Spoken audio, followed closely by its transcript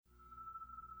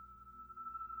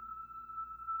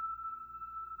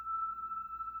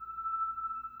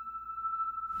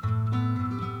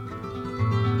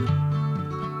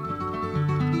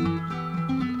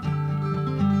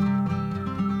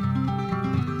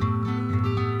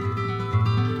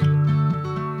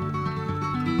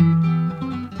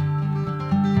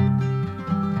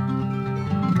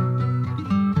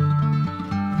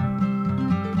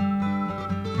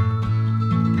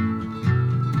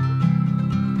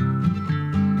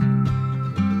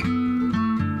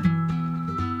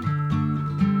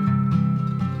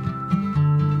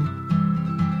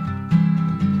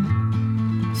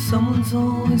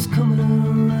Someone's always coming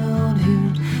around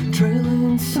here,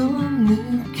 trailing some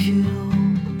new kill.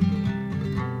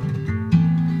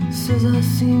 Says I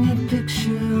seen your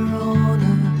picture on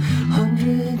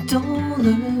 $100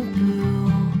 bill.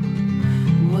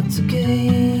 What's a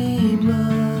game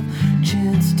of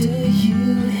chance to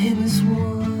you? Him is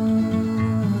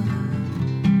one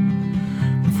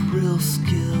with real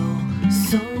skill.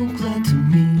 So glad to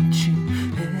meet you,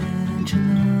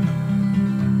 Angela.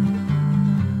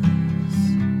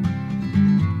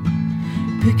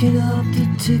 Picking up the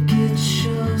ticket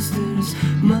shows there's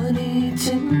money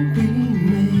to be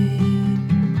made.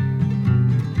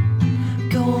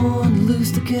 Go on,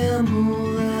 lose the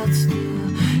gamble, that's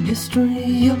the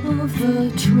history of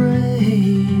the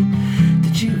trade.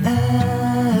 Did you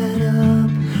add up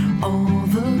all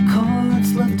the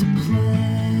cards left to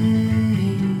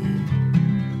play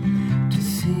to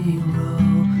zero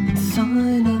and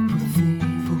sign up with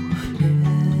evil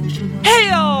Angela?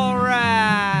 Hey, alright!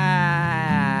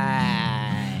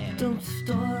 Don't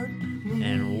start me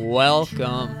And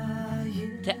welcome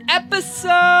to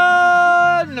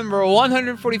episode number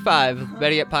 145 of the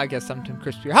Better Yet Podcast. I'm Tim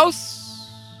Crisp, your host.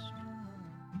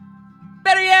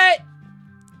 Better Yet!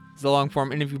 It's a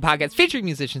long-form interview podcast featuring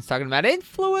musicians talking about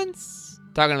influence,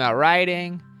 talking about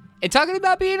writing, and talking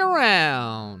about being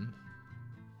around.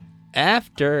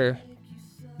 After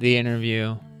the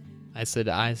interview, I said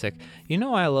to Isaac, you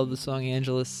know why I love the song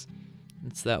Angelus?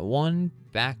 It's that one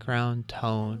background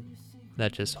tone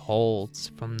that just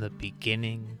holds from the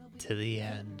beginning to the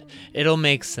end. It'll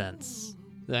make sense,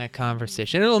 that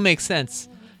conversation. It'll make sense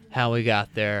how we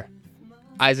got there.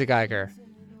 Isaac Iger,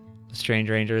 the Strange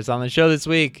Ranger, is on the show this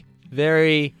week.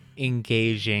 Very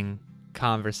engaging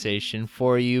conversation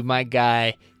for you. My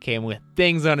guy came with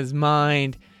things on his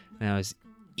mind, and I was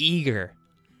eager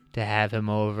to have him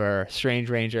over. Strange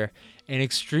Ranger, an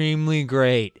extremely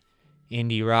great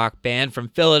indie rock band from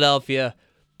Philadelphia,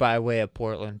 by way of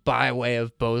Portland, by way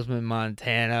of Bozeman,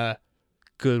 Montana.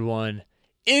 Good one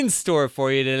in store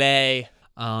for you today.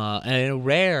 And a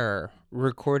rare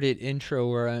recorded intro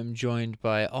where I'm joined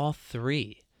by all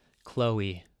three,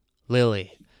 Chloe,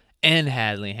 Lily, and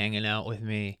Hadley, hanging out with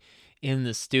me in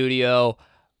the studio.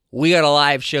 We got a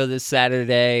live show this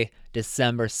Saturday,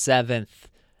 December 7th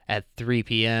at 3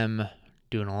 p.m.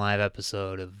 doing a live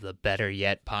episode of the Better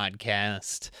Yet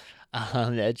podcast.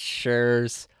 At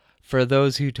Schurz. For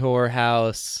those who tour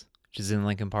House, which is in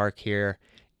Lincoln Park here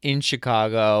in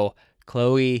Chicago,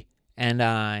 Chloe and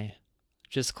I,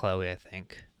 just Chloe, I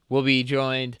think, will be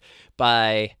joined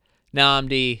by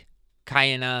Nnamdi,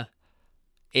 Kayana,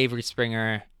 Avery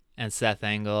Springer, and Seth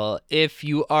Engel. If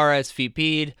you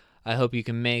RSVP'd, I hope you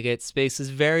can make it. Space is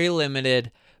very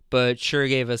limited, but sure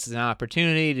gave us an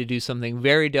opportunity to do something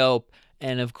very dope.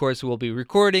 And of course, we'll be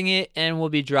recording it, and we'll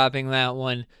be dropping that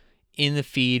one in the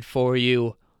feed for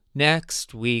you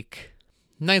next week.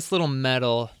 Nice little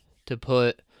medal to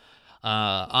put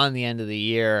on the end of the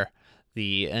year,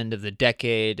 the end of the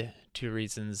decade. Two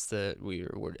reasons that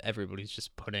everybody's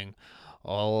just putting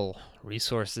all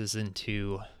resources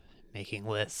into making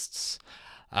lists.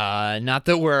 Not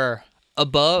that we're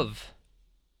above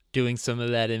doing some of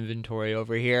that inventory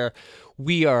over here.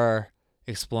 We are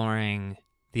exploring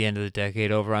the end of the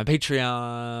decade over on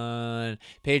Patreon.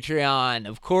 Patreon,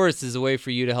 of course, is a way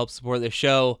for you to help support the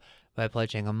show by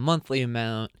pledging a monthly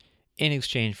amount in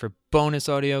exchange for bonus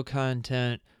audio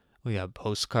content. We got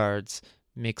postcards,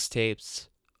 mixtapes,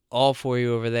 all for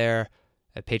you over there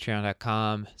at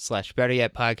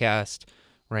patreon.com/betteryetpodcast.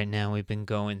 Right now, we've been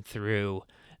going through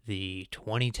the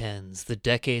 2010s, the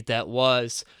decade that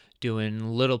was,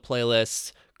 doing little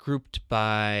playlists grouped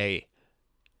by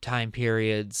time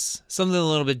periods, something a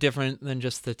little bit different than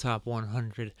just the top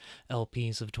 100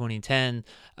 LPs of 2010.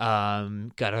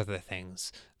 Got other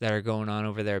things that are going on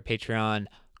over there at Patreon.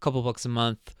 A couple bucks a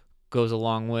month goes a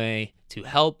long way to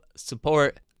help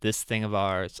support this thing of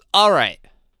ours. All right.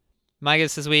 My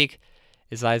guest this week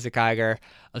is Isaac Iger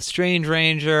of Strange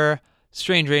Ranger.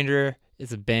 Strange Ranger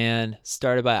is a band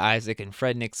started by Isaac and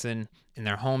Fred Nixon in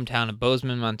their hometown of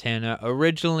Bozeman, Montana,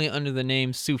 originally under the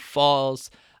name Sioux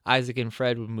Falls. Isaac and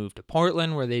Fred would move to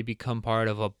Portland, where they'd become part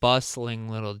of a bustling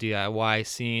little DIY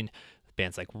scene with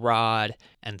bands like Rod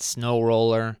and Snow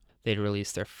Roller. They'd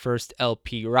release their first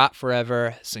LP, Rot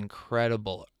Forever, this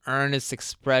incredible, earnest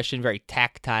expression, very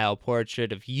tactile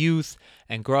portrait of youth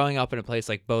and growing up in a place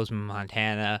like Bozeman,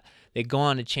 Montana. They'd go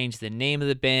on to change the name of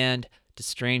the band to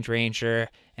Strange Ranger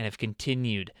and have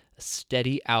continued a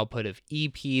steady output of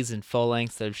EPs and full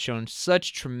lengths that have shown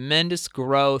such tremendous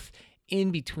growth in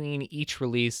between each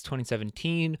release.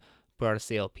 2017 brought us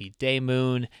the LP Day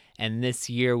Moon, and this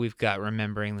year we've got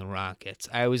Remembering the Rockets.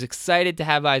 I was excited to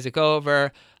have Isaac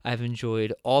over. I've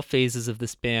enjoyed all phases of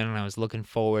this band, and I was looking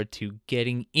forward to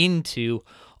getting into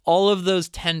all of those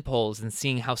tentpoles and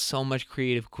seeing how so much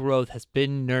creative growth has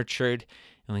been nurtured.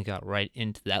 And we got right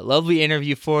into that lovely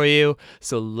interview for you.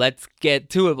 So let's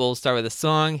get to it. We'll start with a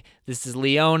song. This is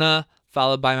Leona,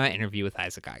 followed by my interview with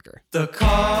Isaac Eiger. The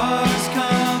cars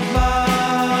come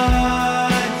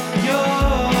by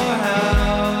your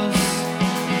house.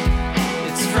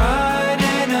 It's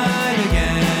Friday night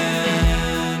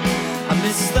again. I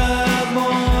miss the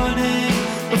morning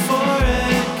before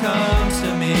it comes to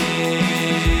me.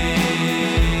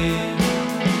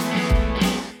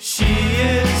 She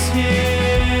is here.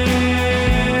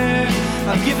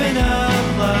 I've given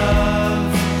up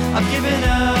love. I've given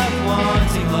up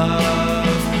wanting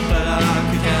love, but I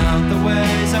could count the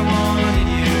ways I wanted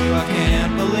you. I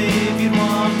can't believe you'd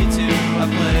want me to. I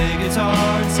play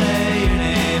guitar and say your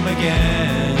name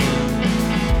again.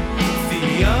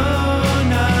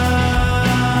 Fiona,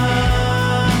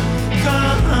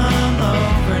 come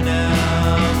over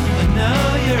now. I know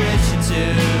you're itching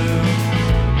too.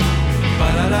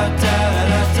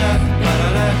 Ba-da-da-da-da-da-da,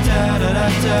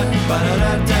 ba-da-da-da-da-da-da,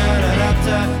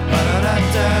 ba-da-da-da-da-da-da,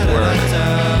 ba-da-da-da-da-da.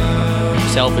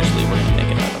 Selfishly, we're gonna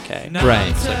make it out okay. Right.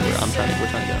 It's like we're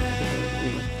trying to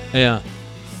go. Yeah.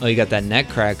 Oh, you got that neck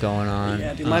crack going on.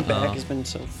 Yeah, dude, my back has been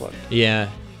so fucked. Yeah.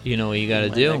 You know what you gotta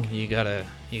My do? neck. You gotta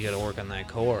work on that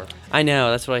core. I know.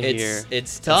 That's what I hear.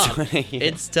 It's That's tough. what I hear.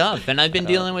 It's tough, and I've been know.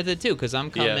 dealing with it too. Cause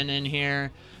I'm Yeah. coming in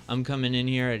here. I'm coming in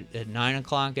here at 9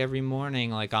 o'clock every morning.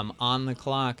 Like I'm on the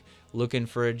clock looking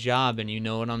for a job, and you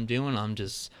know what I'm doing? I'm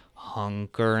just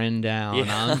hunkering down.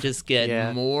 Yeah. I'm just getting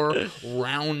Yeah. more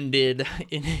rounded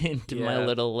into my Yeah.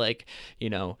 little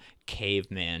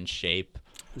caveman shape.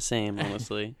 Same,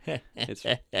 honestly. It's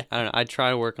I don't know. I try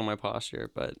to work on my posture,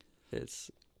 but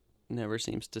it's never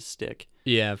seems to stick.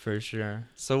 Yeah, for sure.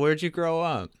 So where'd you grow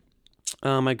up?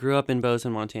 I grew up in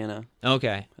Bozeman, Montana.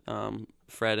 Okay.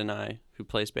 Fred and I, who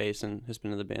plays bass and has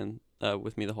been in the band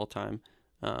with me the whole time,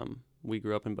 we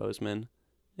grew up in Bozeman,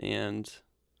 and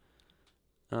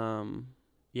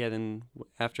then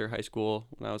after high school,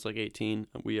 when I was like 18,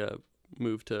 we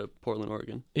moved to Portland,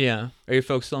 Oregon. Yeah. Are your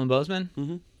folks still in Bozeman?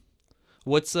 Mm-hmm.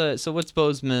 What's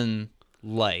Bozeman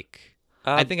like?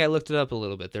 I think I looked it up a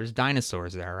little bit. There's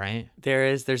dinosaurs there, right?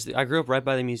 There's I grew up right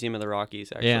by the Museum of the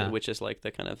Rockies, actually, Yeah. which is like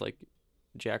the kind of like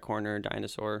Jack Horner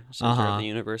dinosaur center Uh-huh. of the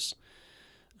universe.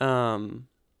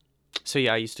 So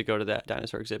yeah, I used to go to that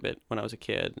dinosaur exhibit when I was a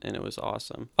kid, and it was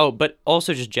awesome. Oh, but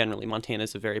also just generally, Montana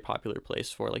is a very popular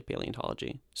place for like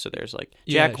paleontology. So there's like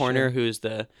Yeah, Jack Horner, sure. who's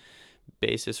the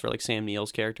basis for like Sam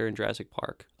Neill's character in Jurassic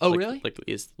Park. Oh, Like- really? Like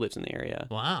lives in the area.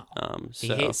 Wow.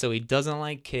 So So he doesn't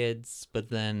like kids, but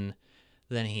then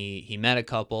he met a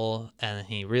couple and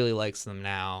he really likes them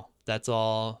now. That's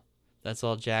all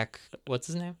Jack. What's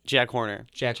his name? Jack Horner.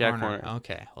 Jack Horner.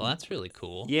 Okay. Well, that's really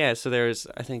cool. Yeah, so there's,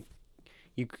 I think,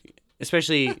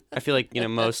 especially, I feel like,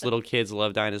 most little kids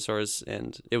love dinosaurs,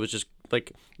 and it was just,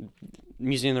 like,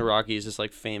 Museum of the Rockies is,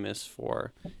 like, famous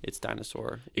for its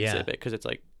dinosaur Yeah. exhibit, because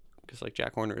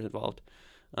Jack Horner is involved.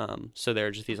 So there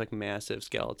are just these, like, massive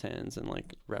skeletons and,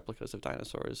 like, replicas of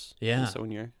dinosaurs. Yeah. And so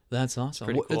when you're That's awesome.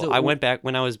 pretty Is cool. it- I went back,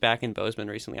 when I was back in Bozeman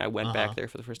recently, I went Uh-huh. back there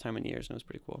for the first time in years, and it was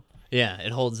pretty cool. Yeah,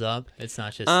 it holds up. It's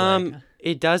not just like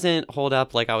It doesn't hold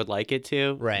up like I would like it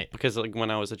to. right. Because like when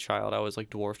I was a child, I was like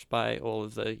dwarfed by all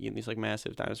of the these like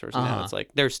massive dinosaurs. And now Uh-huh. it's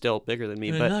like they're still bigger than me,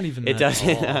 They're but not even it that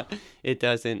doesn't. tall. It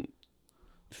doesn't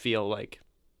feel like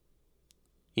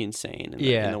insane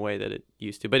Yeah. in the way that it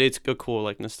used to. But it's a cool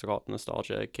like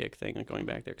nostalgia kick thing, like going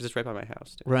back there because it's right by my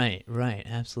house. Too. Right,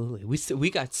 absolutely. We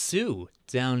got Sue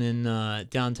down in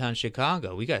downtown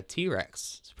Chicago. We got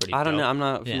T-Rex. It's pretty. I don't know. dope. I'm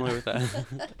not Yeah. familiar with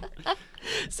that.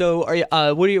 So, are you?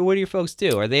 What do your folks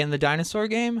do? Are they in the dinosaur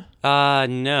game?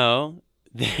 No,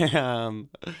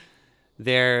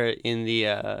 they're in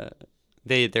the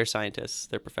they're scientists.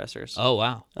 They're professors. Oh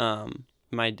wow.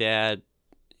 My dad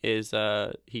is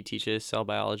he teaches cell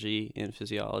biology and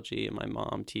physiology, and my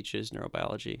mom teaches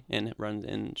neurobiology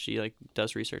and she like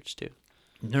does research too.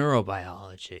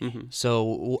 Neurobiology. Mhm.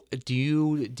 So, do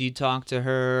you talk to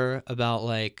her about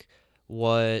like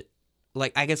what,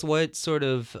 like I guess what sort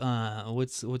of what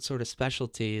sort of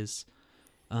specialties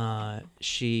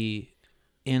she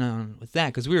in on with that?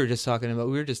 Because we were just talking about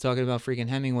freaking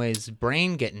Hemingway's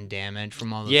brain getting damaged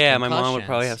from all those Yeah, my mom would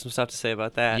probably concussions. have some stuff to say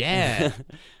about that. Yeah.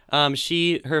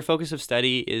 Her focus of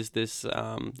study is this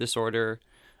disorder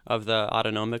of the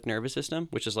autonomic nervous system,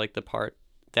 which is like the part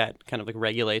that kind of like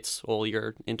regulates all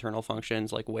your internal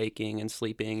functions like waking and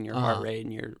sleeping and your heart rate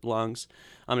and your lungs.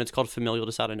 And it's called familial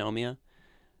dysautonomia.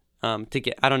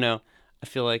 I don't know, I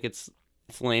feel like it's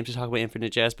lame to talk about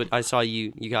Infinite Jest, but I saw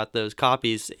you got those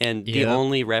copies, and the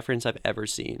only reference I've ever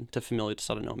seen to familial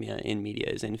dysautonomia in media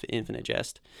is Infinite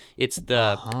Jest. It's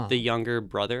the younger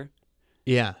brother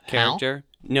character.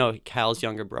 No, Cal's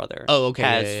younger brother. Oh, okay.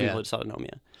 Has familial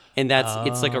dysautonomia, and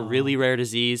it's like a really rare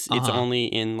disease. It's only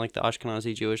in like the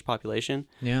Ashkenazi Jewish population.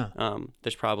 Yeah.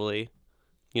 There's probably,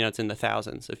 it's in the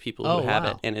thousands of people who have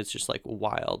it, and it's just like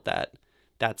wild that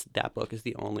that book is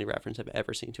the only reference I've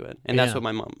ever seen to it, and that's what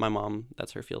my mom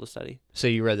that's her field of study. So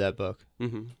you read that book?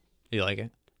 Mm-hmm. You like it?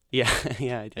 Yeah,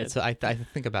 yeah, I did. I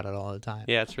think about it all the time.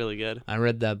 Yeah, it's really good. I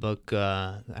read that book.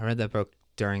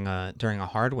 During a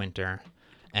hard winter,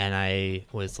 and I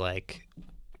was like,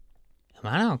 "Am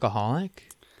I an alcoholic?"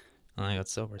 And I got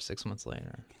sober 6 months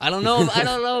later. I don't know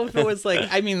if it was like.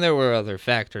 I mean, there were other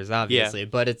factors, obviously,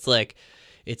 but it's like,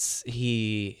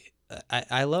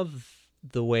 I love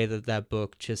the way that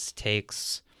book just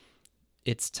takes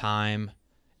its time.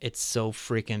 It's so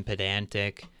freaking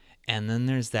pedantic. And then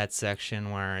there's that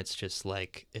section where it's just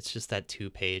that 2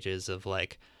 pages of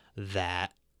like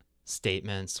that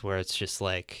statements where it's just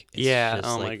like,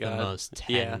 my God, the most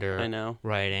tender I know.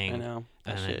 writing. I know.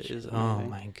 That shit is amazing. Oh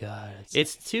my God.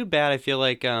 It's too bad. I feel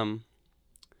like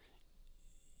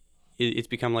it's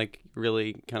become like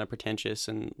really kind of pretentious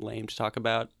and lame to talk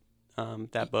about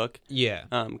that book. Yeah.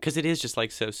 Because it is just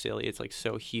like so silly. It's like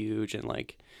so huge and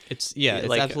like it's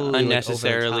like absolutely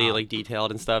unnecessarily like detailed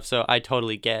and stuff. So I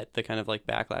totally get the kind of like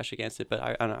backlash against it, but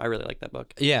I really like that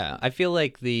book. Yeah, I feel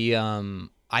like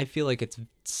it's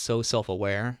so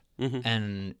self-aware,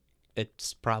 and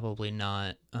it's probably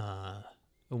not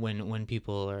when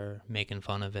people are making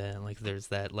fun of it. Like there's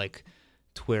that like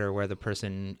Twitter where the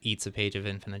person eats a page of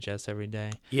Infinite Jest every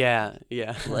day. Yeah,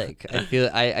 yeah. Like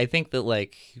I think that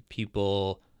like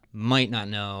people might not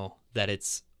know that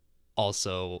it's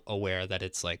also aware that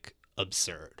it's like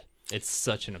absurd. It's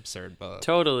such an absurd book.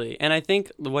 Totally. And I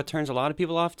think what turns a lot of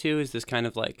people off too is this kind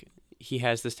of like, he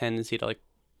has this tendency to like,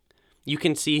 you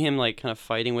can see him like kind of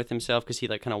fighting with himself because he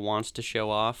like kind of wants to show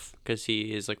off because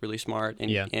he is like really smart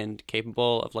and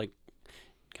capable of like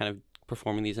kind of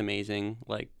performing these amazing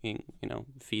like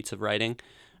feats of writing.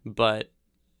 But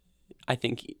I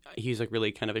think he's like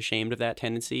really kind of ashamed of that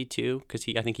tendency too, because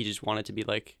I think he just wanted to be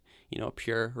like a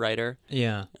pure writer.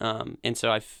 Yeah. And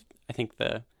so I think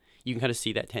you can kind of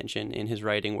see that tension in his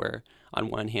writing where on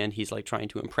one hand he's like trying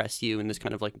to impress you in this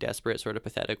kind of like desperate sort of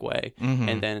pathetic way,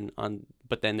 and then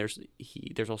there's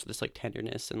also this like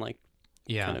tenderness and like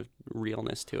kind of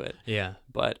realness to it. Yeah.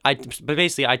 But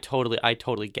basically I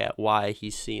totally get why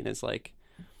he's seen as like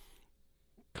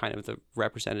kind of the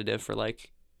representative for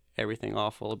like everything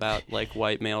awful about like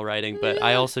white male writing, but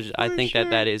I also I think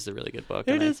that is a really good book.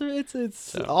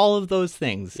 It's all of those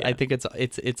things. Yeah. I think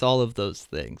it's all of those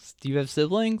things. Do you have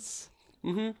siblings?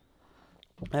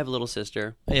 I have a little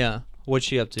sister. Yeah. What's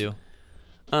she up to?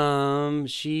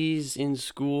 She's in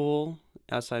school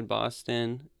outside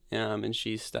Boston, and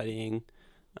she's studying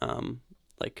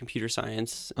like computer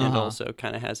science, and also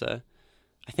kind of has I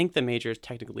think the major is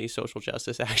technically social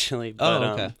justice actually, but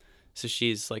okay. So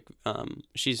she's like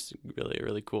she's really,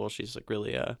 really cool. She's like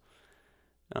really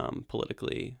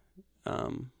politically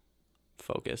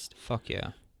focused. Fuck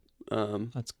yeah.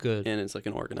 That's good. And it's like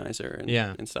an organizer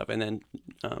and stuff. And then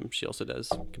she also does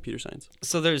computer science.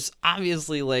 So there's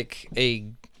obviously like a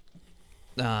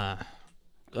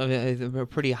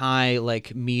pretty high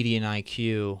like median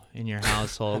IQ in your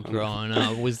household growing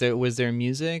up. Was there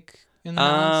music in the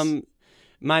house?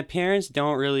 My parents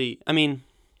don't really. I mean,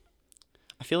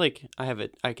 I feel like I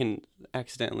can't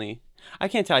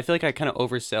tell. I feel like I kind of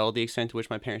oversell the extent to which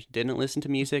my parents didn't listen to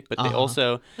music, but they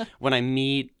also, when I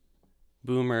meet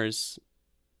boomers,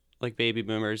 like baby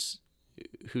boomers,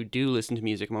 who do listen to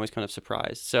music, I'm always kind of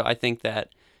surprised. So I think that,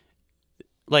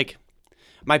 like,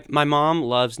 my mom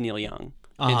loves Neil Young,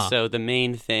 and so the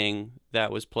main thing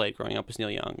that was played growing up was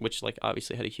Neil Young, which like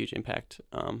obviously had a huge impact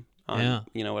on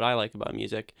what I like about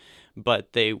music,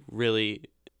 but they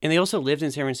also lived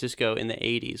in San Francisco in the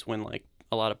 80s when like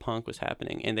a lot of punk was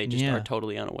happening, and they just are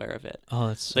totally unaware of it. Oh,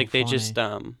 that's so like funny. They just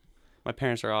my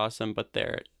parents are awesome, but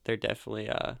they're definitely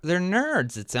they're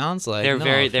nerds. It sounds like they're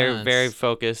very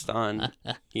focused on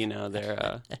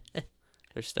their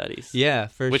studies. Yeah,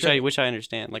 for sure. Which I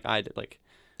understand. Like I like.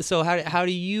 So how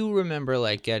do you remember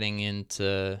like getting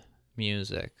into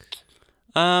music?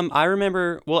 I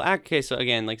remember. Well, okay. So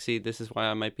again, like, see, this is why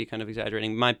I might be kind of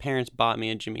exaggerating. My parents bought me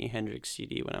a Jimi Hendrix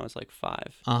CD when I was like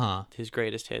 5. His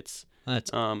greatest hits.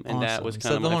 That's and awesome. that was Is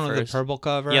kind that of the my one with first. the purple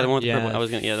cover? Yeah, the one with the purple.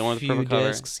 The one with the purple cover.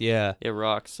 Discs, yeah. It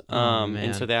rocks. Oh,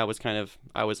 And so man. that was kind of,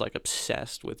 I was like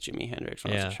obsessed with Jimi Hendrix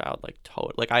when I was a Yeah. child. Like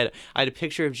total. Like I had a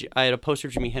picture of I had a poster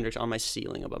of Jimi Hendrix on my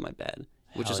ceiling above my bed,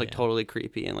 which Hell is like yeah. totally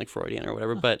creepy and like Freudian or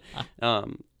whatever. But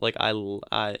like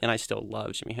I still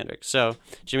love Jimi Hendrix. So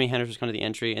Jimi Hendrix was kind of the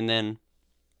entry, and then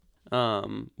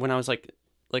when I was like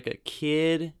a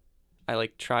kid, I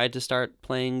like tried to start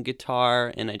playing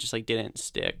guitar, and I just like didn't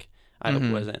stick.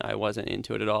 I wasn't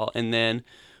into it at all. And then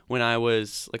when I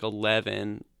was like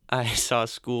 11, I saw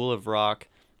School of Rock,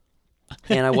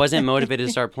 and I wasn't motivated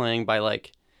to start playing by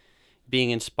like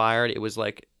being inspired. It was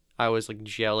like I was like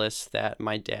jealous that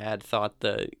my dad thought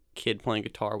the kid playing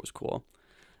guitar was cool.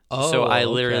 So I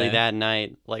literally okay. that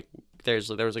night, like there was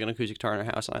like an acoustic guitar in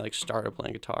our house, and I like started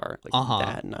playing guitar like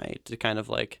that night to kind of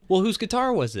like. Well, whose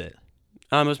guitar was it?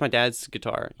 It was my dad's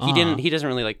guitar. He doesn't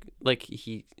really like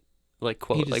he like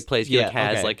quote He just- like plays yeah, like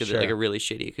has okay, like sure. like a really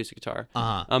shitty acoustic guitar.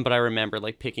 But I remember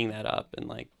like picking that up and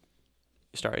like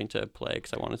starting to play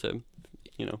because I wanted to,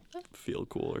 feel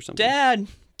cool or something.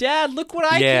 Dad, look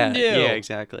what I can do. Yeah,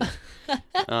 exactly.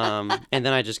 And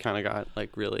then I just kind of got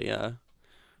like really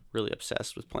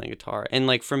obsessed with playing guitar, and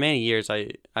like for many years I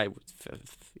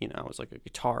was like a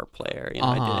guitar player.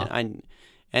 And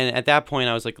at that point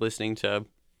I was like listening to.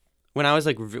 When I was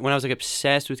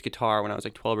obsessed with guitar when I was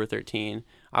like 12 or 13,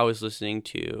 I was listening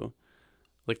to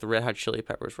like the Red Hot Chili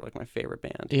Peppers were like my favorite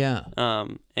band. Yeah.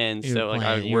 And You so were like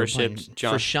playing- I you were worshipped playing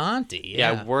John Frusciante.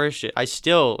 Yeah, I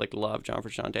still like love John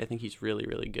Frusciante. I think he's really,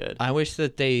 really good. I wish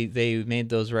that they made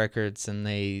those records and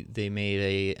they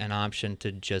made an option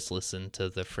to just listen to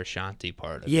the Frusciante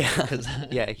part of it. Yeah. 'Cause-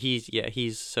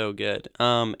 he's so good.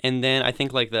 And then I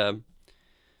think like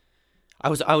I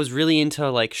was really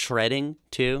into like shredding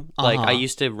too. Like I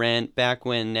used to rent back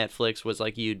when Netflix was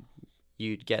like you'd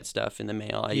get stuff in the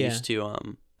mail. I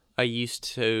used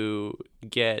to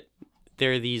get,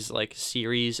 there are these like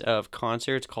series of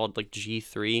concerts called like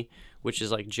G3, which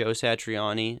is like Joe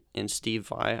Satriani and Steve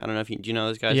Vai. I don't know if do you know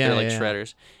those guys? Yeah, They're like yeah.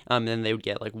 shredders. Then they would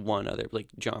get like one other, like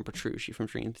John Petrucci from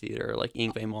Dream Theater, or like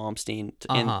Yngwie Malmsteen,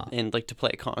 and like to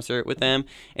play a concert with them.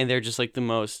 And they're just like the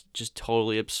most just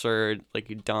totally absurd,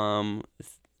 like dumb,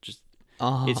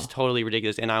 it's totally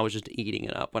ridiculous. And I was just eating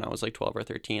it up when I was like 12 or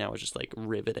 13. I was just like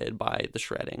riveted by the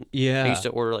shredding. Yeah. I used to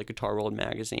order like Guitar World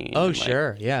magazine. Oh, and, like,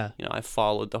 sure. Yeah. I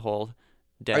followed the whole.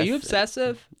 Are you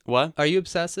obsessive? What? Are you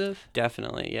obsessive?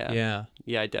 Definitely, yeah. Yeah.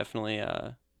 Yeah, I definitely.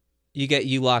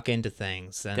 You lock into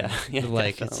things and Yeah,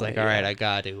 like it's like, definitely, all right,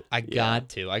 yeah.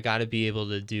 I got to be able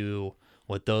to do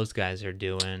what those guys are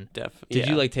doing. Definitely. Did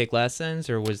you like take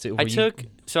lessons or was it?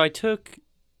 I took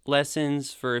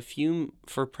lessons for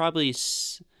probably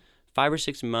 5 or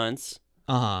 6 months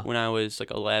when I was like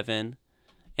 11,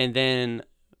 and then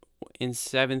in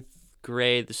 7th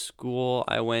grade, the school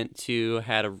I went to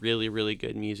had a really, really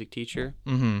good music teacher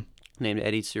named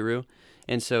Eddie Suru,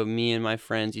 and so me and my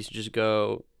friends used to just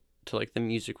go to like the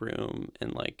music room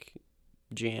and like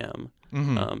jam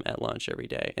at lunch every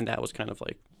day, and that was kind of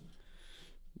like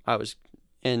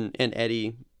and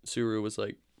Eddie Suru was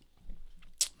like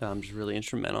just really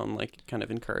instrumental in like kind of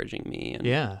encouraging me. And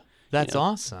yeah, that's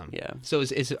awesome. Yeah. So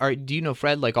do you know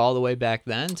Fred like all the way back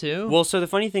then too? Well, so the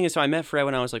funny thing is, so I met Fred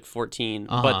when I was like 14,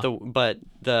 but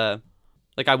the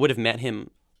like I would have met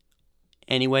him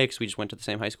anyway because we just went to the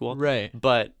same high school. Right.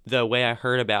 But the way I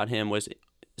heard about him was,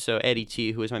 so Eddie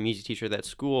T, who was my music teacher at that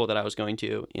school that I was going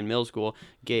to in middle school,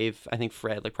 gave I think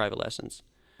Fred like private lessons.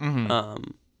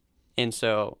 And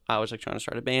so I was like trying to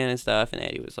start a band and stuff, and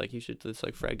Eddie was like, "You should. This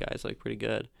like Fred guy's like pretty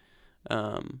good."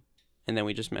 And then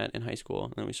we just met in high school,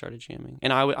 and then we started jamming.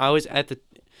 And I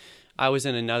was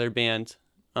in another band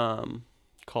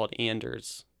called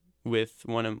Anders with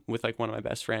one of my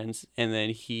best friends, and then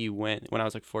he went when I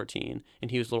was like 14,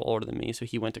 and he was a little older than me, so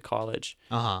he went to college.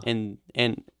 And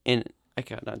I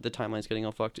got the timeline's getting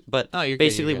all fucked. But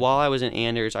basically, while I was in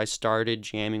Anders, I started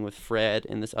jamming with Fred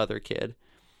and this other kid.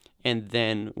 And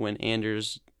then when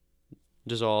Anders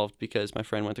dissolved because my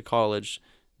friend went to college,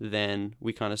 then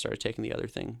we kind of started taking the other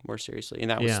thing more seriously.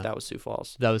 And that was Sioux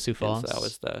Falls. That was Sioux Falls. And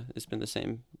so it's been the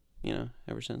same,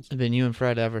 ever since. It's been you and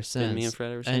Fred ever since. Been me and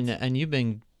Fred ever since. And you've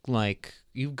been like,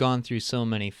 you've gone through so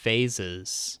many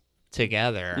phases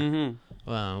together.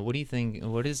 What do you think?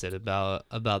 What is it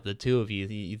about the two of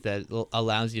you that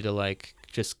allows you to like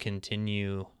just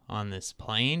continue on this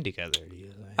plane together? Do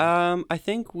you think? I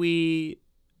think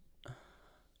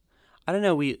I don't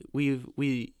know. We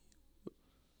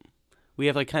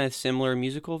have like kind of similar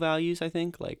musical values. I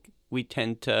think like we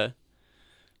tend to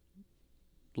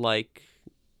like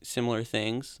similar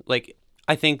things. Like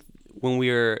I think when we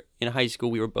were in high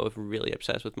school, we were both really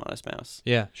obsessed with Modest Mouse.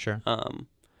 Yeah, sure.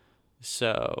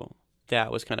 So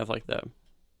that was kind of like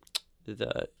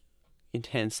the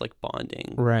intense like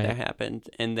bonding Right. that happened.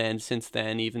 And then since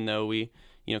then, even though we,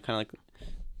 kind of like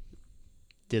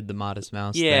Did the Modest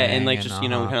Mouse yeah, thing and like just we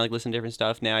uh-huh. kind of like listen to different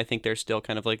stuff now. I think there's still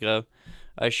kind of like a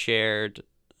shared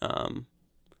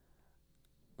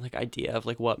like idea of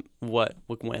like what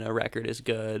like when a record is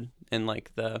good and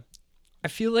like the I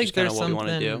feel like just kinda there's what we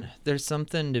wanna something do. there's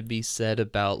something to be said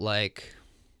about like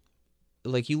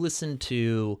you listen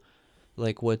to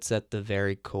like what's at the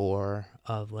very core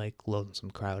of like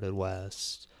Lonesome Crowded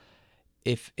West.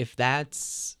 If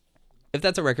that's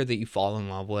a record that you fall in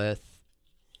love with,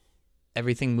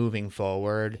 everything moving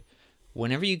forward,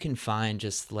 whenever you can find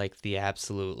just like the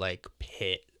absolute like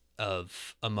pit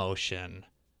of emotion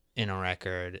in a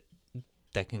record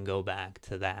that can go back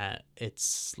to that,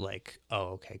 it's like,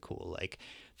 oh, okay, cool. Like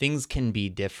things can be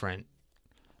different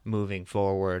moving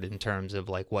forward in terms of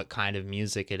like what kind of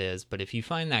music it is, but if you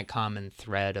find that common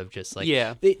thread of just like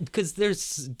Yeah. because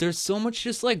there's so much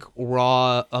just like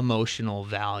raw emotional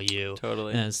value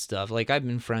Totally. and stuff. Like I've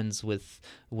been friends with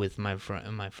my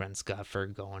friend Scott for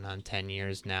going on 10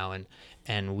 years now,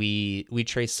 and we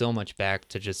trace so much back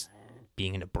to just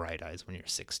being into Bright Eyes when you're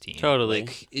 16. Totally.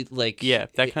 Yeah,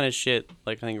 that kind of shit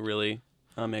like I think really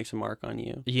makes a mark on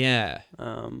you. yeah.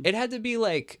 It had to be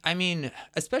like, I mean,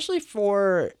 especially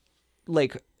for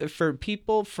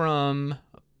people from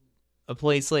a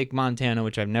place like Montana,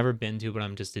 which I've never been to, but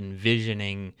I'm just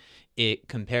envisioning it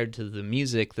compared to the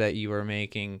music that you are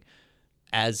making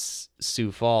as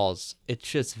Sioux Falls. It's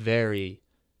just very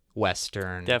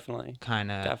Western. Definitely.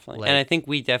 Kind of. Definitely. And I think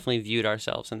we definitely viewed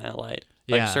ourselves in that light.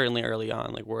 Like Yeah. certainly early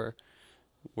on, like we're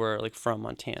like from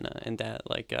Montana, and that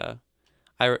like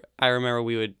I remember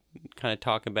we would kind of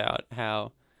talk about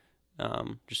how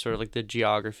just sort of like the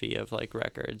geography of like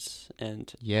records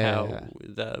and Yeah. how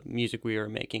the music we were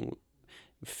making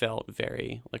felt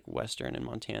very like Western and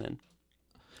Montanan.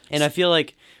 And I feel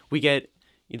like we get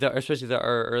especially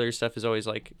our earlier stuff is always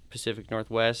like Pacific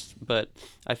Northwest, but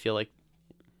I feel like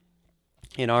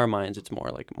in our minds it's more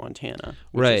like Montana,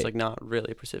 which Right. is like not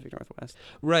really Pacific Northwest.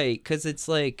 Right, because it's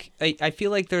like I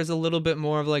feel like there's a little bit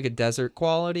more of like a desert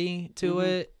quality to Mhm.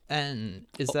 it. And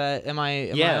is that am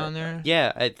I Yeah. on there?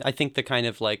 Yeah, I think the kind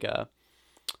of like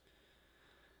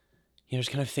just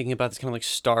kind of thinking about this kind of like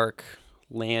stark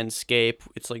landscape.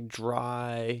 It's like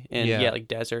dry and Yeah. like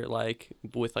desert like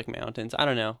with like mountains. I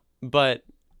don't know. But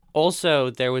also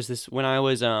there was this when I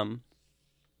was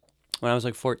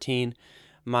like 14,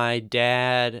 my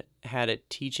dad had a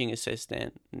teaching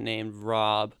assistant named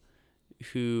Rob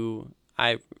who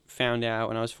I found out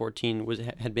when I was 14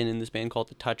 had been in this band called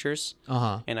the Touchers.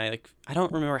 And I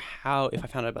don't remember if I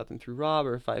found out about them through Rob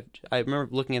or if I remember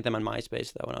looking at them on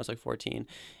MySpace though when I was like 14,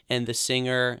 and the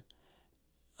singer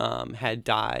had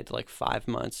died like 5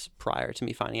 months prior to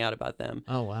me finding out about them.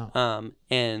 Oh wow.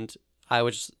 And I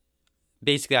was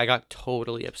basically I got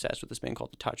totally obsessed with this band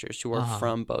called the Touchers, who are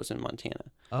from Bozeman,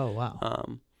 Montana. Oh wow.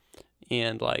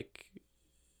 And like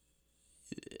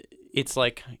it's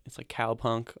like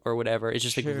cowpunk or whatever. It's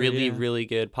just like Sure, really yeah. really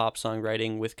good pop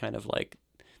songwriting with kind of like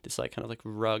this like kind of like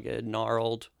rugged,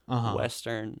 gnarled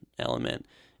Western element.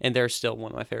 And they're still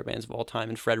one of my favorite bands of all time.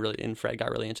 And Fred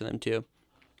got really into them too.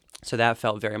 So that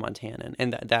felt very Montanan,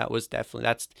 and that was definitely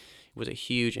was a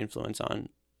huge influence on.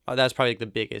 That's probably like the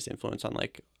biggest influence on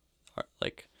like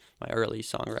my early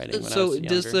songwriting when I was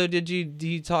younger. So did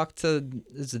you talk to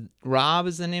Rob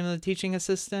is the name of the teaching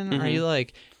assistant? Are you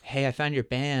like, hey, I found your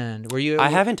band? Were you? I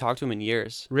haven't talked to him in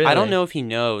years. Really? I don't know if he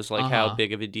knows like how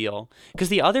big of a deal. Because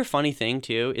the other funny thing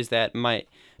too is that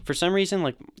for some reason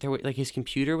like his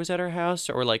computer was at our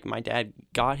house, or like my dad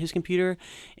got his computer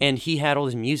and he had all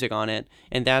his music on it,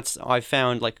 and I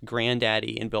found like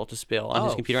Granddaddy and Built to Spill on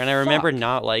his computer, and I remember fuck.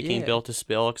 not liking Yeah. Built to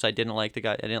Spill because I didn't like the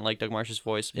guy. I didn't like Doug Marsh's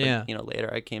voice. But, Yeah.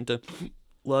 later I came to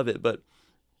love it. But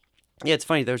yeah, it's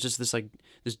funny. There was just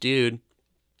this dude,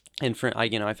 and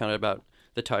I found out about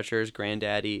the Touchers,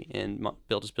 Granddaddy, and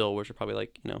Built to Spill, which are probably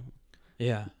like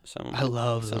Yeah. some. I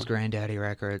love those Granddaddy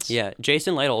records. Yeah,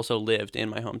 Jason Light also lived in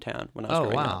my hometown when I was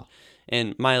growing up.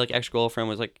 And my like ex-girlfriend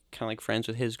was like kind of like friends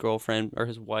with his girlfriend or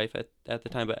his wife at the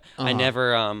time, but I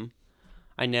never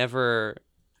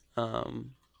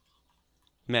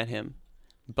met him,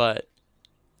 but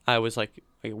I was like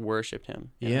I worshipped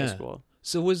him in high school.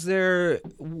 So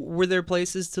were there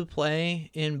places to play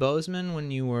in Bozeman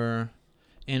when you were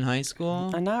in high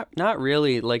school? Not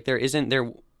really. Like there isn't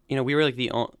there. We were like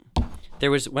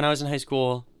there was when I was in high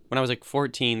school. When I was like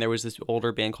 14, there was this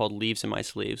older band called Leaves in My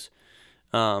Sleeves,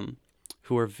 who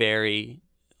were very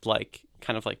like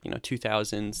kind of like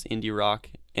 2000s indie rock,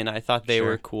 and I thought they Sure.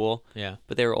 were cool, Yeah.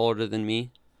 but they were older than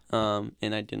me, and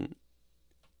I didn't.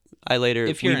 I later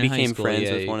If you're we in high became school, friends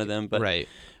yeah, with one of them, but right.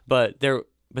 there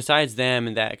besides them,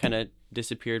 and that kind of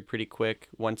disappeared pretty quick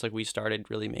once like we started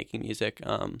really making music.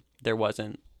 There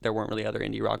weren't really other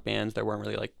indie rock bands. There weren't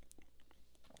really like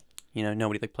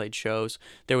nobody like played shows.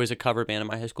 There was a cover band in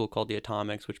my high school called the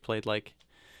Atomics, which played like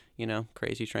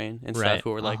Crazy Train and Right. stuff,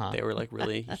 who were like they were like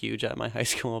really huge at my high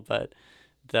school, but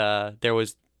there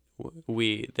was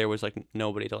like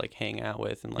nobody to like hang out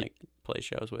with and like play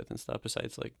shows with and stuff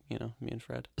besides like me and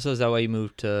Fred. So is that why you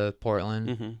moved to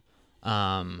Portland?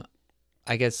 Mm-hmm.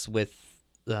 I guess with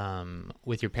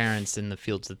your parents in the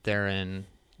fields that they're in,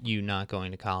 you not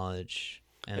going to college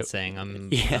and saying I'm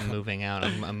moving out,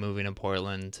 I'm moving to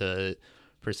Portland to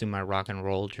pursue my rock and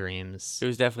roll dreams. It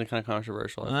was definitely kind of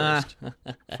controversial at first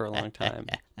for a long time,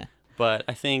 but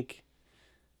I think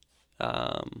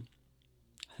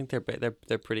they're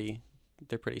pretty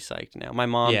psyched now. My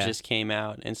mom just came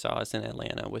out and saw us in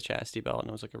Atlanta with Chastity Belt, and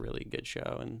it was like a really good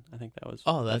show, and I think that was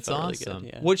that's felt awesome. Really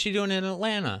good. Yeah. What's she doing in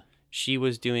Atlanta? She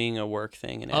was doing a work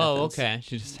thing in Athens. Oh, okay.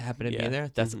 She just happened to be there.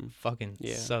 That's fucking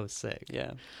so sick.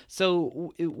 Yeah.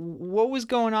 So, what was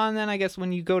going on then? I guess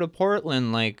when you go to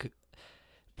Portland, like,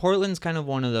 Portland's kind of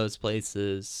one of those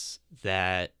places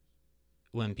that,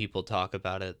 when people talk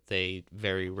about it, they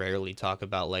very rarely talk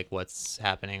about like what's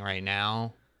happening right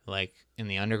now, like in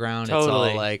the underground. Totally.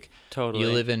 It's all like Totally.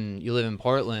 you live in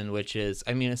Portland, which is,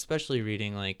 I mean, especially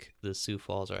reading like the Sioux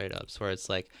Falls write-ups, where it's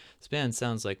like, this band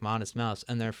sounds like Modest Mouse,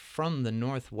 and they're from the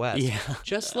Northwest,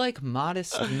 just like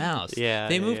Modest Mouse. Yeah,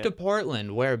 they moved to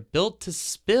Portland, where Built to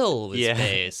Spill was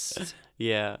based.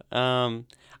 Yeah.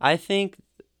 I think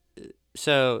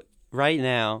so. Right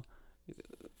now,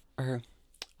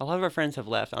 a lot of our friends have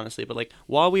left, honestly, but like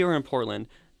while we were in Portland,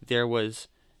 there was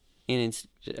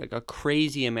a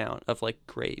crazy amount of like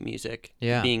great music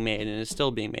being made, and it's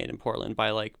still being made in Portland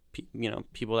by like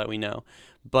people that we know.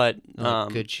 But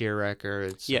Good Cheer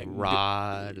Records,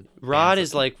 Rod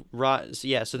is like Rod.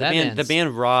 Yeah, so the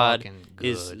band Rod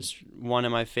is one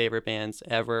of my favorite bands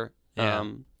ever. Yeah.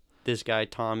 This guy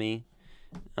Tommy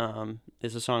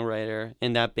is a songwriter,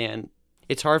 and that band.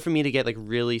 It's hard for me to get like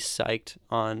really psyched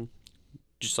on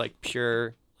just like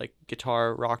pure like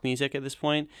guitar rock music at this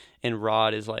point, and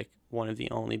Rod is like one of the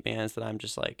only bands that I'm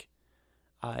just like,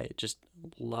 I just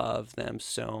love them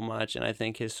so much, and I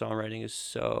think his songwriting is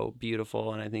so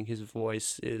beautiful, and I think his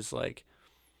voice is like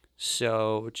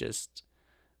so just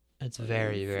it's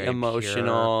very, very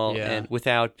emotional pure. and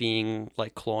without being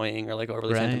like cloying or like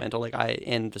overly sentimental. Like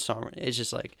and the song, it's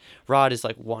just like Rod is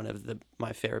like one of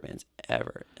my favorite bands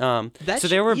ever. So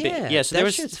there were so there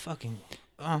was shit's fucking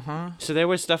So there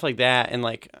was stuff like that, and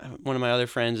like one of my other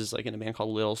friends is like in a band called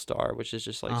Little Star, which is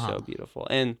just like so beautiful.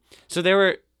 And so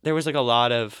there was like a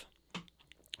lot of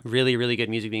really, really good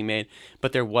music being made,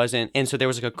 but there wasn't. And so there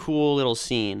was like a cool little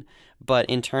scene, but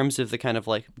in terms of the kind of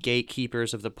like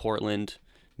gatekeepers of the Portland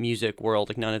music world,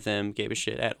 like none of them gave a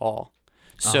shit at all.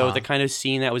 So the kind of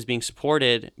scene that was being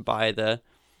supported by the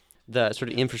sort of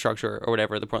infrastructure or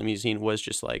whatever, the Portland music scene, was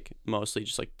just like mostly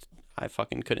just like I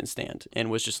fucking couldn't stand, and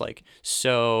was just like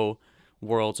so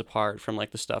worlds apart from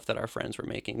like the stuff that our friends were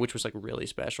making, which was like really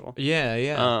special.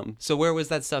 Yeah. So where was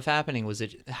that stuff happening? Was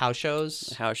it house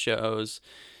shows? House shows,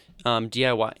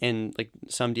 DIY, and like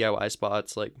some DIY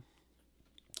spots. Like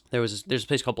there's a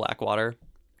place called Blackwater,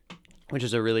 which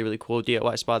is a really, really cool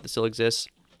DIY spot that still exists.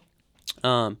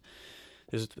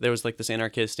 There was like this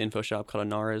anarchist info shop called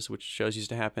Anara's, which shows used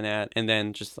to happen at, and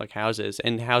then just like houses,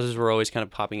 and houses were always kind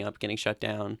of popping up, getting shut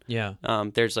down. Yeah.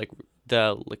 There's like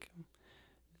the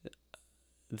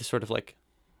sort of like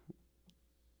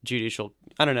judicial,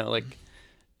 I don't know, like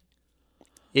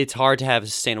it's hard to have a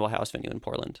sustainable house venue in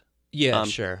Portland. Yeah,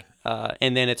 sure.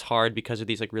 And then it's hard because of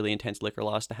these like really intense liquor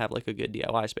laws to have like a good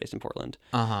DIY space in Portland.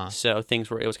 So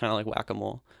it was kind of like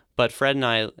whack-a-mole. But Fred and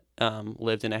I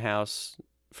lived in a house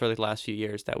for the last few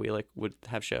years that we like would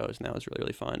have shows, and that was really,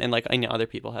 really fun. And like I know other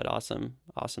people had awesome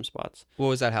spots. What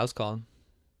was that house called?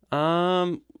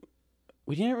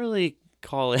 We didn't really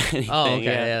call it anything. Oh, okay,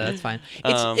 yeah, that's fine.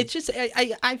 It's just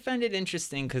I find it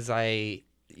interesting because I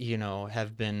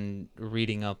have been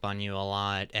reading up on you a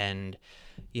lot, and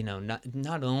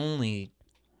not only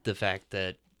the fact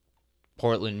that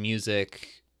Portland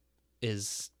music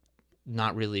is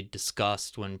not really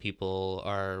discussed when people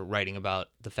are writing about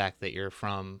the fact that you're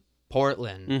from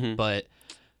Portland, but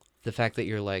the fact that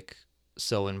you're like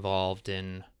so involved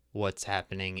in what's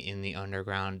happening in the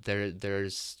underground.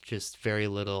 There's just very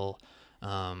little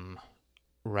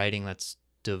writing that's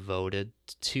devoted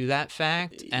to that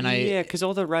fact. And yeah, because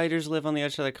all the writers live on the other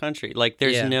side of the country. Like,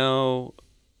 there's Yeah. no,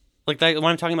 like when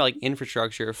I'm talking about like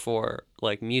infrastructure for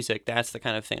like music, that's the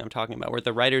kind of thing I'm talking about. Where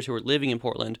the writers who were living in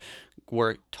Portland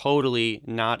were totally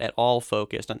not at all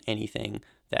focused on anything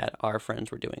that our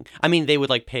friends were doing. I mean, they would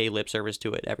like pay lip service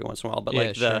to it every once in a while, but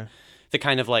like the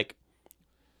kind of like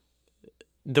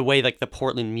the way like the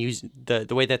Portland music,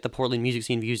 the way that the Portland music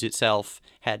scene views itself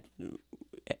had,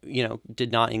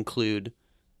 did not include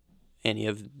any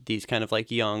of these kind of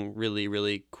like young, really,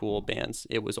 really cool bands.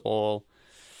 It was all,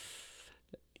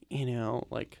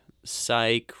 like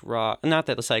psych rock. Not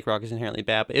that the psych rock is inherently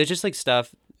bad, but it was just like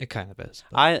stuff. It kind of is.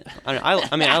 I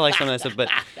mean, I like some of that stuff, but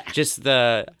just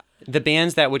the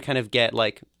bands that would kind of get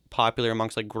like popular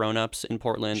amongst like grown-ups in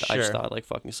Portland, I just thought like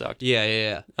fucking sucked.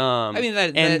 Yeah. I mean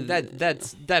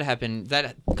that happened.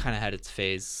 That kind of had its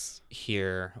phase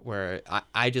here, where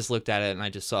I just looked at it and I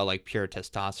just saw like pure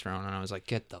testosterone, and I was like,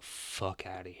 get the fuck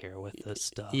out of here with this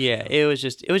stuff. Yeah, it was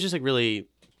just like really,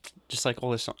 just like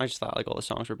all this. I just thought like all the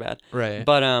songs were bad. Right.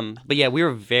 But yeah, we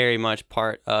were very much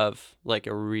part of like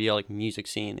a real like music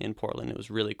scene in Portland. It was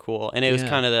really cool, and it was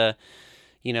kind of the,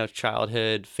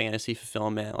 childhood fantasy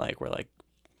fulfillment. Like we're like,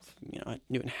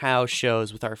 doing house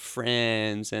shows with our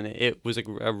friends, and it was like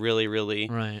a really, really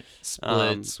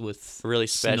splits with really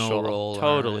special, Snow Roller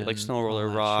totally like Snow Roller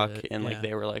Rock, shit. and like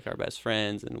they were like our best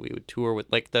friends, and we would tour with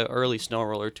like the early Snow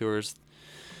Roller tours.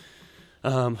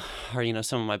 Are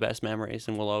some of my best memories,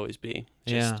 and will always be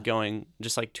just going,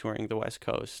 just like touring the West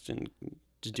Coast and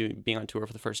just being on tour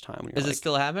for the first time. Is it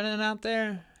still happening out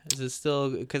there? Is it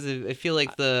still, because I feel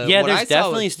like there's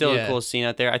definitely still a cool scene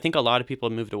out there. I think a lot of people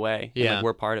have moved away. And, like,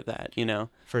 we're part of that,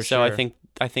 For so sure.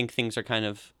 I think things are kind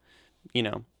of,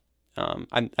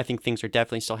 I think things are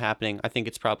definitely still happening. I think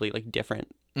it's probably like different.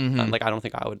 Like I don't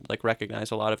think I would like recognize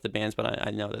a lot of the bands, but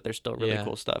I know that there's still really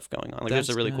cool stuff going on. Like there's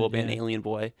a really cool band, Alien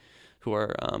Boy, who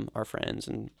are our friends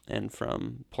and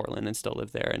from Portland and still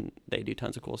live there, and they do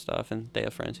tons of cool stuff, and they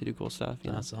have friends who do cool stuff.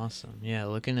 That's awesome. Yeah,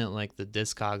 looking at like the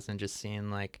Discogs and just seeing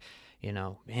like,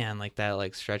 man, like that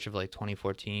like stretch of like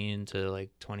 2014 to like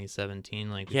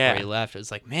 2017, like before he left, it was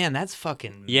like, man, that's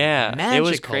fucking magical. It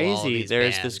was crazy.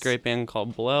 There's bands. this great band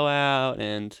called Blowout,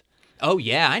 and oh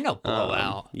yeah, I know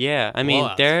Blowout. I mean,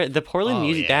 they're the Portland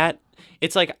music that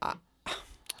it's like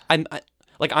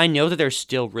I know that there's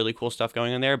still really cool stuff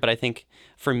going on there, but I think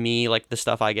for me, like the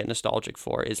stuff I get nostalgic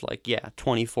for is like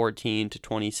 2014 to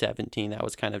 2017. That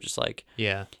was kind of just like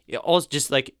all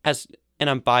just like and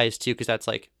I'm biased too, because that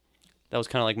was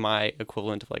kind of like my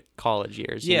equivalent of like college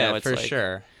years. It's for like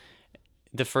sure.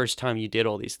 The first time you did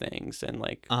all these things and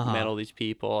like met all these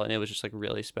people, and it was just like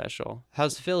really special.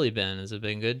 How's Philly been? Has it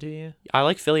been good to you? I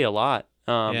like Philly a lot.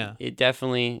 It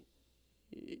definitely,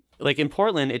 like in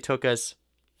Portland, it took us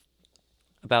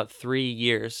about 3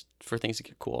 years for things to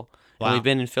get cool. Wow. And we've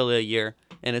been in Philly a year,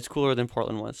 and it's cooler than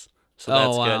Portland was. So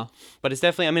that's good. But it's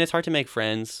definitely, I mean, it's hard to make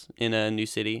friends in a new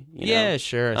city.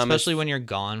 Sure. Especially when you're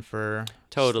gone for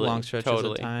long stretches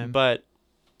of time. But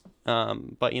I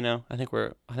think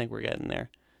we're getting there.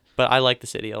 But I like the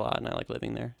city a lot, and I like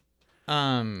living there.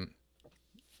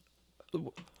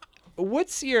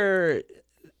 What's your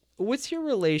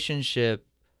relationship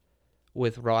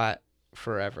with Rot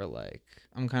Forever like?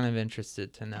 I'm kind of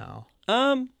interested to know.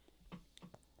 I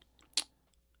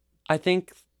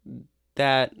think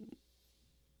that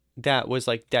was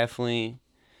like definitely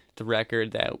the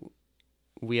record that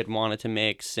we had wanted to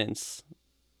make since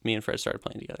me and Fred started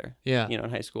playing together. Yeah. In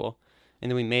high school.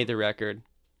 And then we made the record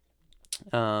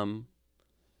kind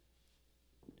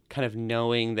of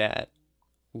knowing that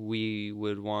we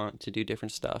would want to do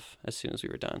different stuff as soon as we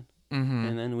were done. Mm-hmm.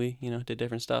 And then we, did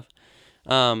different stuff.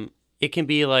 It can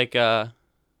be like I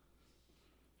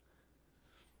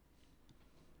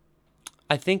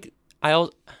think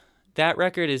that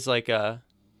record is like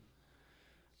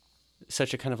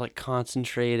such a kind of like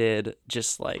concentrated,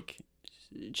 just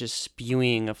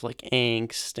spewing of like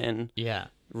angst and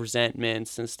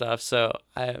resentments and stuff. So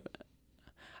I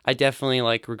definitely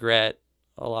like regret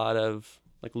a lot of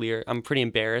like I'm pretty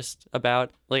embarrassed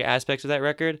about like aspects of that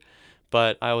record,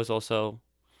 but I was also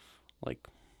like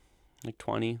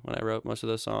 20 when I wrote most of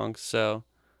those songs. So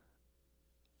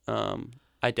I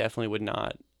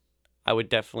would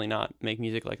definitely not make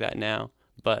music like that now,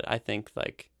 but I think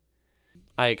like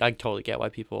I totally get why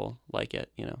people like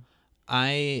it,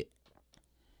 I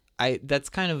that's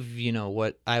kind of,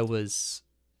 what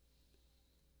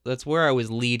that's where I was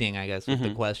leading, I guess, with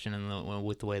the question and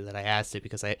with the way that I asked it,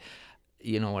 because what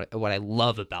I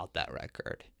love about that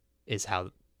record is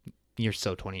how you're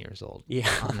so 20 years old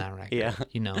on that record. Yeah.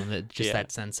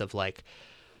 That sense of like,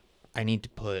 I need to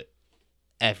put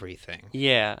everything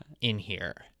Yeah. in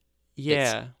here.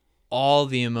 Yeah. All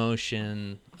the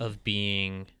emotion of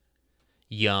being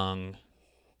young,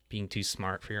 being too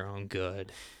smart for your own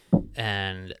good.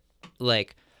 And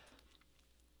like,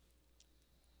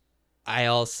 I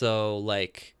also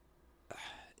like,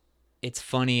 it's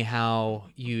funny how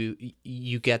you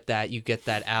get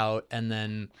that out, and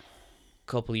then a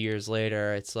couple years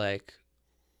later it's like,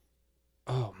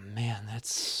 oh man,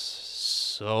 that's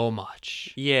so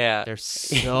much. Yeah. There's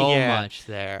so Yeah. much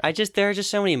there. There are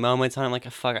just so many moments when I'm like,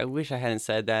 fuck, I wish I hadn't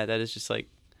said that. That is just like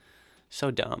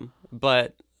so dumb.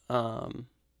 But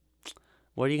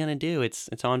what are you gonna do? It's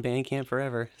on Bandcamp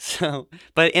forever. So,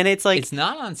 and it's like it's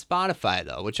not on Spotify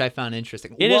though, which I found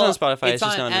interesting. It is on Spotify. It's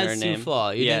just on under As her name.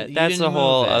 Souffle. Yeah, you that's didn't a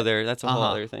whole move it. other. That's a whole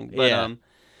other thing. But Yeah.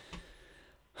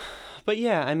 but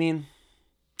yeah, I mean,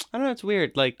 I don't know. It's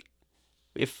weird. Like,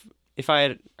 if I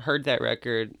had heard that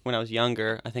record when I was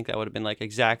younger, I think that would have been like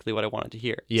exactly what I wanted to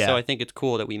hear. Yeah. So I think it's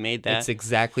cool that we made that. It's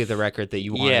exactly the record that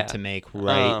you wanted Yeah. to make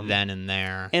right then and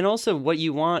there. And also, what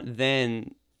you want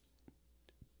then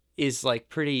is like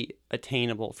pretty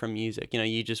attainable from music. You know,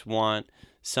 you just want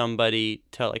somebody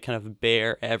to like kind of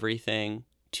bear everything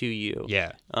to you.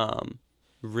 Yeah.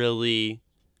 Really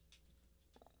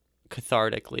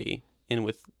cathartically and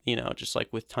with, you know, just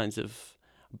like with tons of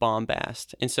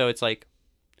bombast. And so it's like,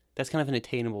 that's kind of an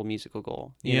attainable musical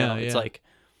goal. You know, it's like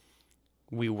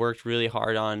we worked really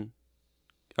hard on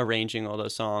arranging all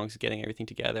those songs, getting everything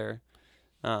together.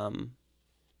 And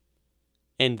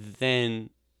then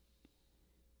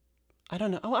I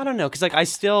don't know. Cause like I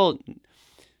feel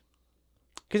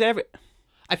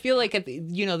like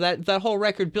that whole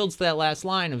record builds to that last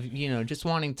line of, you know, just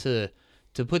wanting to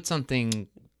put something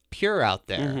pure out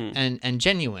there and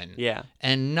genuine. Yeah.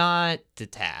 And not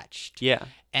detached. Yeah.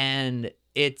 And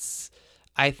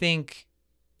I think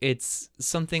it's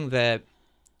something that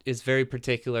is very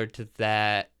particular to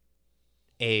that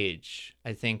age.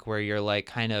 I think where you're like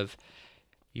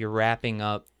you're wrapping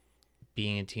up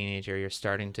being a teenager, you're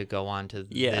starting to go on to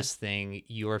this thing,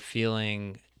 you're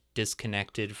feeling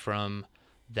disconnected from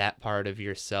that part of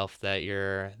yourself that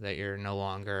you're no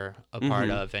longer a part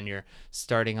of, and you're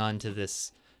starting on to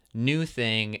this new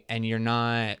thing, and you're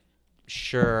not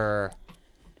sure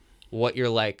what you're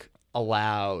like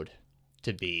allowed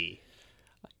to be.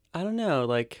 I don't know,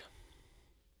 like,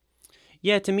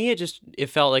 yeah, to me it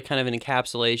felt like kind of an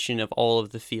encapsulation of all of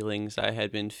the feelings I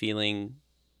had been feeling,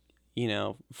 you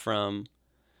know, from,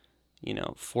 you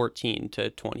know, 14 to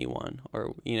 21,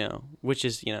 or, you know, which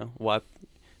is, you know, what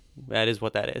that is.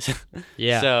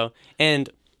 Yeah. So, and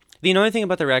the annoying thing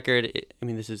about the record, I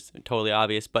mean, this is totally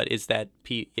obvious, but is that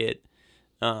it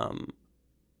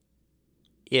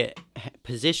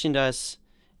positioned us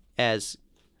as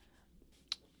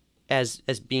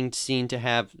being seen to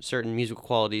have certain musical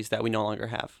qualities that we no longer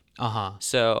have. Uh-huh.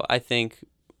 So I think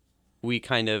we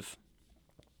kind of,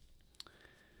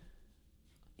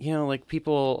 you know, like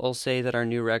people will say that our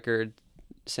new record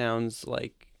sounds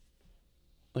like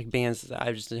bands that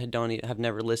I just have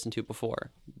never listened to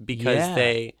before, because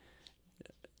they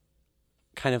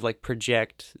kind of like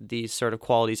project these sort of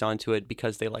qualities onto it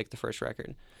because they like the first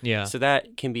record. Yeah. So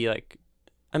that can be like,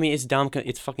 I mean, it's dumb.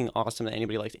 It's fucking awesome that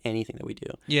anybody likes anything that we do.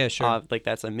 Yeah, sure. Like,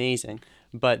 that's amazing.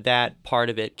 But that part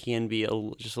of it can be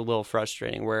just a little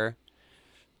frustrating, where,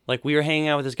 like, we were hanging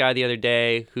out with this guy the other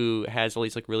day who has all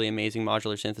these, like, really amazing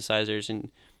modular synthesizers, and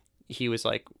he was,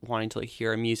 like, wanting to, like,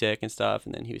 hear our music and stuff,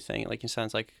 and then he was saying, like, it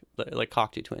sounds like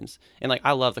Cocteau Twins. And, like,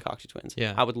 I love the Cocteau Twins.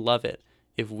 Yeah. I would love it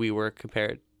if we were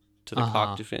compared to the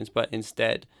Cocteau Twins, but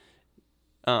instead...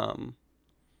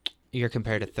 You're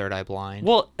compared to Third Eye Blind.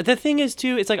 Well, the thing is,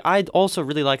 too, it's like I also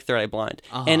really like Third Eye Blind.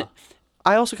 And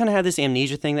I also kind of had this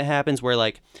amnesia thing that happens where,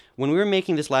 like, when we were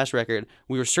making this last record,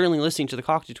 we were certainly listening to the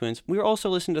Cocteau Twins. We were also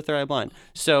listening to Third Eye Blind.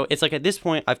 So it's like at this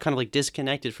point, I've kind of like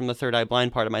disconnected from the Third Eye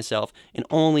Blind part of myself, and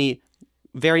only,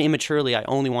 very immaturely, I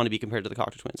only want to be compared to the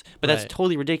Cocteau Twins. But that's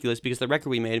totally ridiculous, because the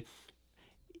record we made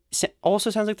also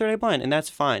sounds like Third Eye Blind, and that's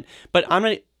fine. But I'm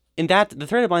not... And the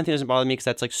Third Eye Blind thing doesn't bother me because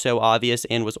that's like so obvious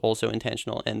and was also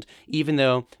intentional. And even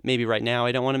though maybe right now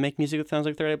I don't want to make music that sounds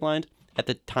like Third Eye Blind, at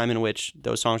the time in which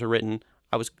those songs were written,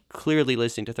 I was clearly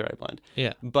listening to Third Eye Blind.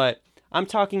 Yeah. But I'm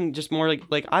talking just more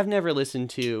like I've never listened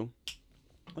to,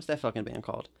 what's that fucking band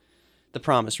called? The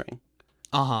Promise Ring.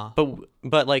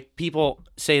 But like people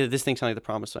say that this thing sounds like The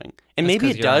Promise Ring, and That's maybe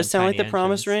 'cause it you're on does sound like Tiny The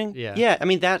Promise Entrance. Ring. Yeah. Yeah. I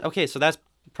mean so that's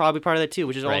probably part of that too,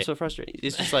 which is Right. also frustrating.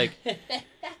 It's just like.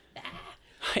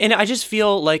 And I just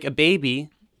feel like a baby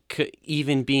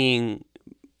even being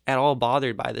at all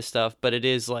bothered by this stuff, but it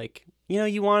is like, you know,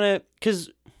 you want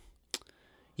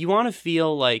to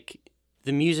feel like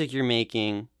the music you're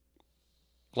making,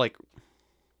 like,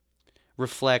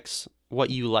 reflects what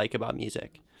you like about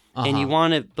music. And you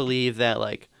want to believe that,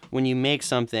 like, when you make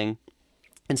something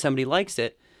and somebody likes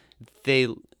it,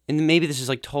 and maybe this is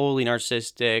like totally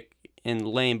narcissistic and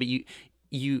lame, but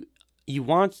you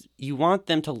want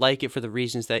them to like it for the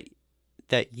reasons that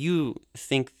you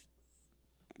think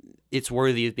it's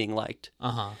worthy of being liked.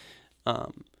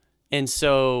 And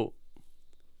so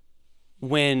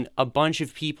when a bunch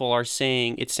of people are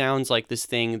saying it sounds like this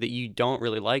thing that you don't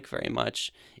really like very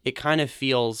much, it kind of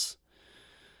feels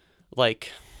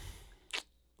like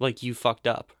you fucked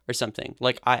up or something.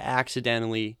 Like I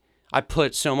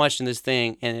put so much in this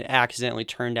thing and it accidentally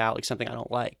turned out like something I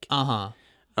don't like.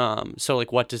 So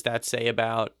like, what does that say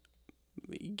about,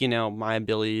 my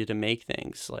ability to make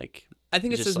things? Like, I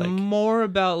think it's just like, more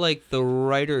about like the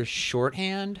writer's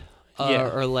shorthand.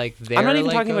 Or like their, I'm not even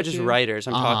like, talking about just writers.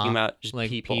 I'm talking about just like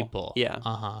people.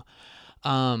 Yeah.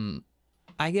 I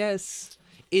guess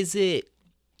is it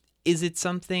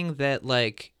something that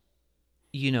like,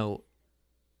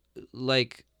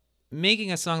 like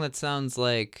making a song that sounds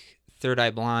like Third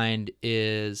Eye Blind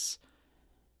it's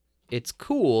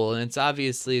cool and it's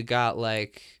obviously got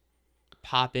like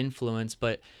pop influence,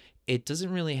 but it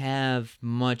doesn't really have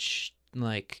much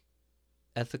like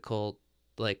ethical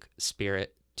like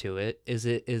spirit to it.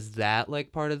 Is that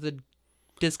like part of the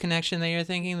disconnection that you're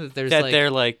thinking, that there's that like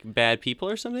they're like bad people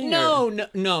or something? No,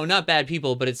 not bad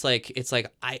people, but it's like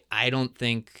I don't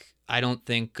think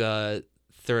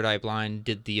Third Eye Blind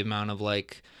did the amount of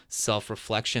like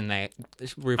self-reflection that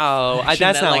that's not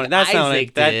what I'm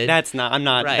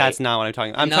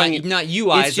talking about. I'm talking not you,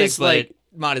 Isaac, just but like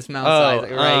Modest Mouse,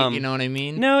 Isaac, right? You know what I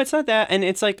mean? No, it's not that. And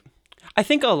it's like, I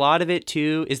think a lot of it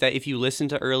too is that if you listen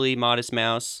to early Modest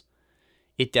Mouse,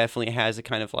 it definitely has a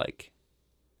kind of like,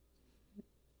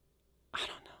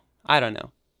 I don't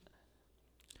know.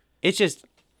 It's just,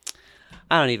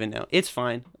 I don't even know. It's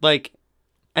fine. Like,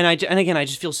 and again, I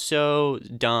just feel so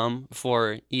dumb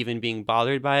for even being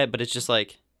bothered by it, but it's just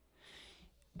like,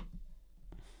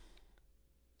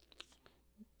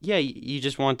 yeah, you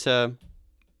just want to,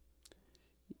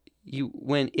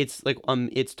 when it's like,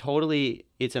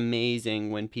 it's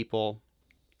amazing when people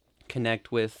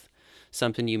connect with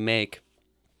something you make,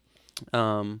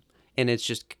 and it's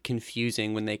just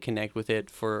confusing when they connect with it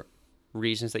for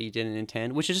reasons that you didn't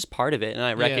intend, which is just part of it. And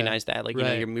I recognize that, like,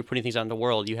 you're putting things out in the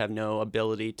world. You have no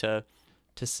ability to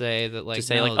say that, like,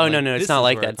 oh, no, it's not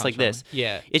like that. It's like this.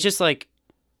 Yeah. It's just like,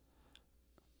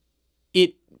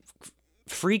 it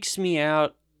freaks me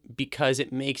out because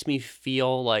it makes me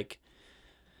feel like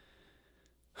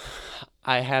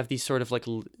I have these sort of like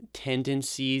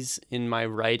tendencies in my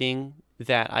writing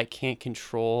that I can't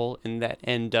control and that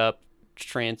end up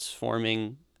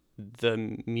transforming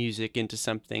the music into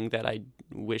something that I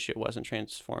wish it wasn't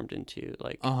transformed into.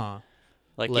 Like,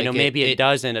 maybe it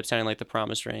does end up sounding like The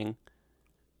Promise Ring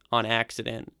on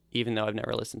accident, even though I've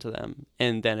never listened to them.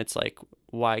 And then it's like,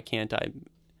 why can't I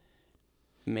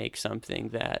make something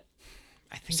that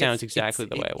sounds exactly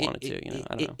the way I want it to?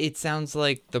 I don't know. It sounds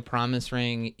like The Promise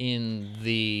Ring in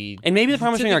the... And maybe The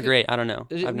Promise Ring are great. I don't know.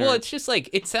 It's just like,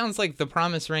 it sounds like The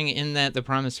Promise Ring in that The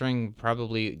Promise Ring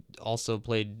probably also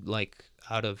played like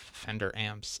out of Fender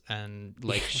amps and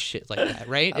like shit like that,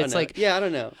 right? It's like, yeah, I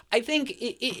don't know. I think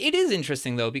it is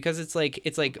interesting though, because it's like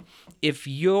if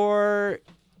you're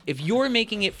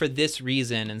making it for this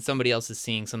reason and somebody else is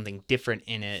seeing something different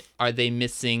in it, are they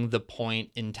missing the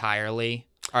point entirely?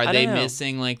 Are they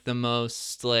missing like the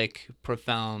most like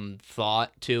profound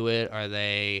thought to it?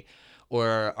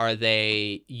 Or are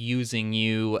they using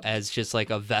you as just like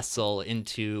a vessel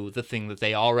into the thing that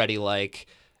they already like,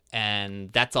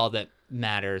 and that's all that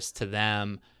matters to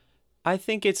them? I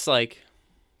think it's like,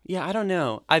 yeah, I don't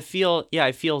know. I don't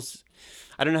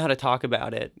know how to talk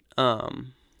about it.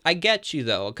 I get you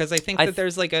though, because I think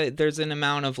that there's an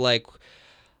amount of like,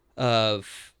 to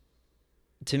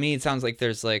me it sounds like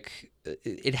there's like,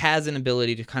 it has an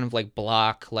ability to kind of like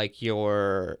block like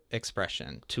your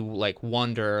expression, to like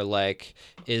wonder like,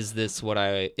 is this what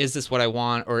I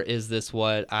want, or is this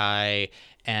what I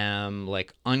am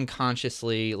like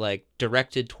unconsciously like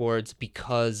directed towards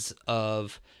because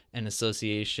of an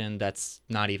association that's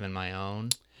not even my own?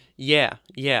 Yeah.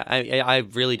 I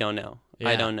really don't know. Yeah.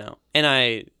 I don't know. And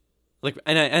I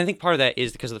think part of that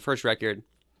is because of the first record.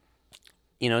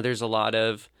 There's a lot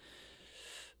of,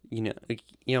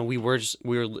 we were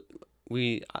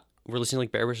listening to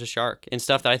like Bear vs. Shark and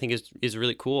stuff that I think is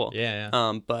really cool.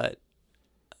 Yeah. But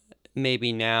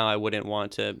maybe now I wouldn't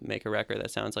want to make a record that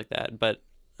sounds like that. But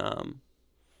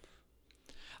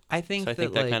I think that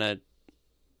kind of,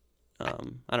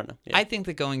 I don't know. Yeah. I think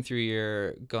that going through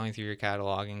your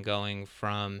catalog and going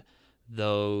from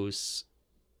those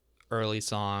early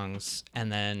songs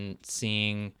and then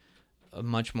seeing a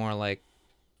much more like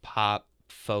pop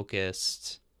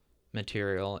focused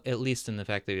material, at least in the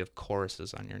fact that you have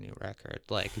choruses on your new record.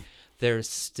 Like there's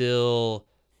still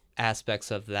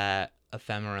aspects of that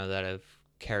ephemera that have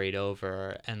carried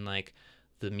over, and like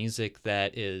the music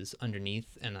that is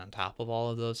underneath and on top of all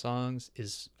of those songs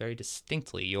is very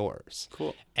distinctly yours.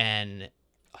 Cool. And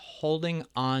holding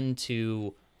on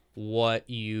to what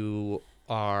you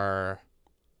are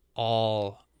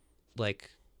all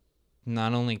like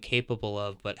not only capable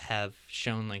of but have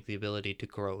shown like the ability to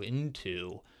grow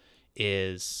into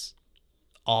is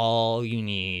all you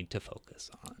need to focus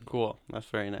on. Cool. That's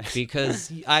very nice.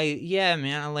 Because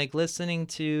I like listening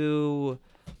to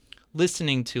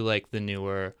like the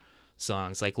newer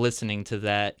songs, like listening to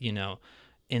that, you know,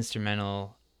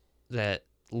 instrumental that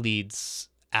leads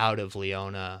out of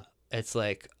Leona. It's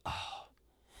like, oh,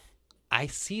 I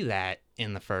see that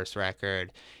in the first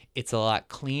record. It's a lot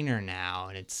cleaner now,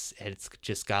 and it's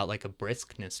just got like a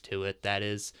briskness to it that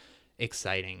is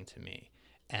exciting to me.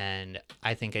 And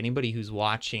I think anybody who's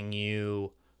watching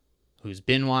you, who's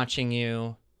been watching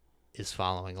you, is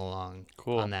following along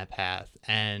on that path.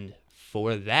 And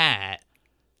for that,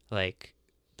 like,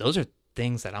 those are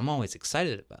things that I'm always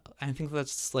excited about. I think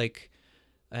that's like,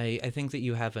 I think that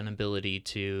you have an ability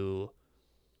to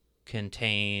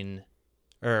contain,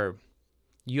 or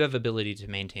you have ability to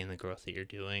maintain the growth that you're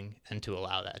doing and to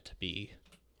allow that to be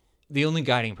the only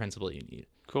guiding principle you need.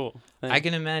 Cool. Thanks. I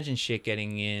can imagine shit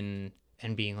getting in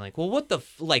and being like, well, what the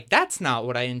like, that's not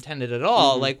what I intended at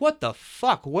all. Mm-hmm. Like, what the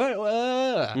fuck? What?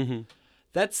 Mm-hmm.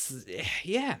 That's,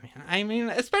 yeah, man. I mean,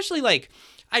 especially like,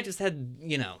 I just had,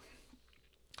 you know,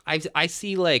 I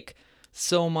see like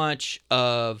so much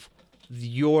of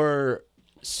your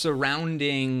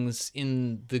surroundings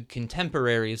in the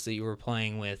contemporaries that you were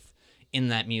playing with in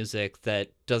that music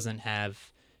that doesn't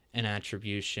have an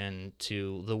attribution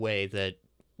to the way that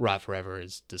Rot Forever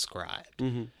is described.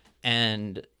 Mm-hmm.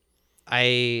 And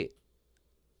I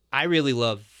really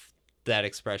love that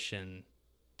expression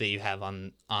that you have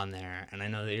on there, and I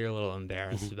know that you're a little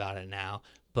embarrassed about it now,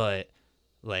 but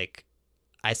like,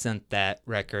 I sent that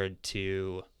record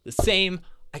to the same,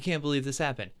 I can't believe this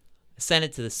happened, I sent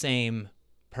it to the same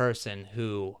person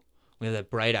who we have that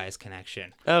Bright Eyes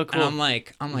connection. Oh, cool. And I'm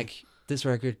like, this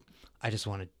record, I just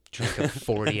want to drink a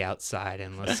 40 outside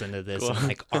and listen to this and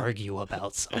like argue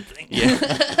about something.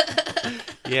 Yeah.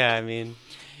 Yeah, I mean,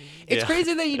 it's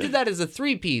crazy that you did that as a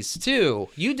 3-piece too.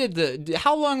 You did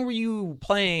how long were you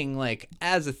playing like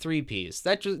as a 3-piece?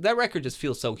 That record just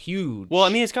feels so huge. Well, I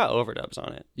mean, it's got overdubs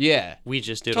on it. Yeah. We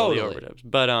just did totally. all the overdubs.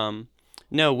 But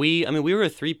no, we were a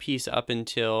 3-piece up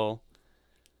until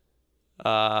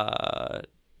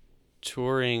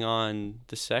touring on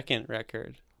the second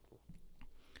record.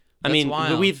 That's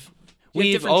wild. we've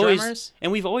always drummers?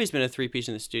 And we've always been a 3-piece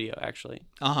in the studio, actually.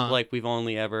 Like, we've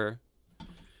only ever,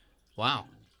 wow.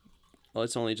 Well,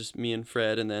 it's only just me and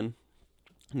Fred, and then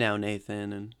now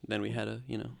Nathan, and then we had a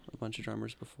bunch of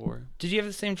drummers before. Did you have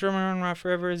the same drummer on Rot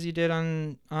Forever as you did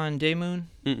on Day Moon?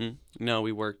 No,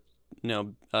 we worked.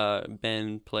 No,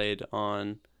 Ben played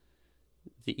on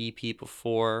the EP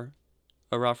before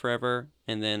Rot Forever,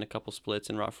 and then a couple splits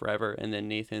in Rot Forever, and then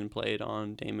Nathan played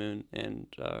on Day Moon and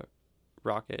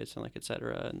Rockets and like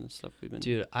etc. and the stuff we've been.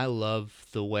 Dude, I love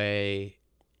the way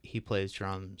he plays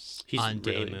drums on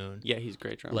Day Moon. Yeah, he's a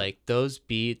great drummer. Like those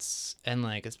beats, and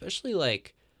like especially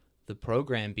like the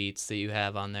program beats that you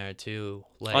have on there too.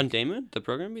 Like on Day Moon, the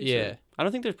program beats. Yeah, I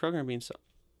don't think there's program beats.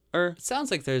 Or it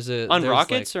sounds like there's on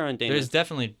Rockets or on Day Moon. There's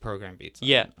definitely program beats.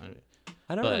 I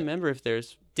don't remember if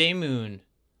there's Day Moon.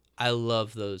 I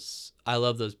love those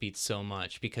beats so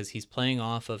much because he's playing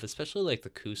off of especially like the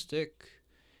acoustic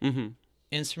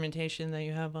instrumentation that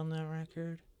you have on that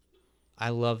record. I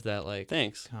love that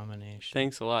combination.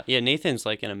 Thanks a lot. Yeah, Nathan's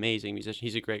like an amazing musician.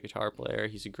 He's a great guitar player.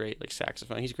 He's a great like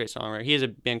saxophone. He's a great songwriter. He has a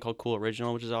band called Cool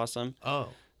Original, which is awesome. Oh,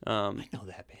 I know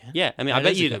that band. Yeah, I mean, I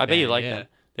bet you like them.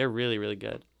 They're really, really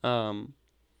good.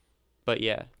 But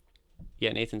yeah,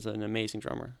 Nathan's an amazing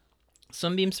drummer.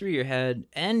 Sunbeams Through Your Head,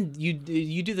 and you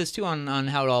do this too on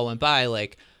How It All Went By.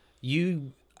 Like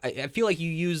I feel like you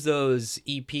use those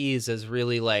EPs as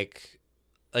really like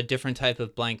a different type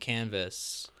of blank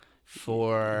canvas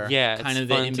for kind of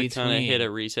the in between. Kind of hit a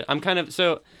reset. I'm kind of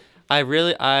so. I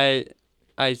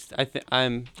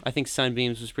think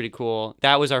Sunbeams was pretty cool.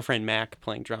 That was our friend Mac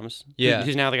playing drums. Yeah,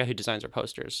 who's now the guy who designs our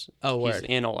posters. Oh, word. He's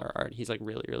in all our art. He's like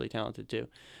really, really talented too.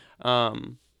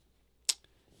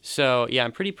 So yeah,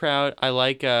 I'm pretty proud. I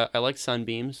like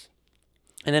Sunbeams,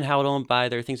 and then How It All Went By.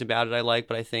 There are things about it I like,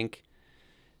 but I think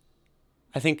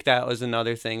that was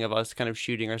another thing of us kind of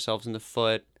shooting ourselves in the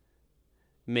foot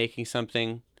making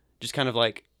something just kind of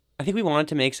like, I think we wanted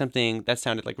to make something that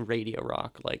sounded like radio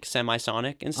rock, like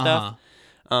semisonic and stuff.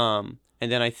 And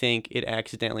then I think it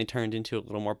accidentally turned into a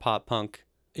little more pop punk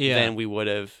than we would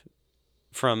have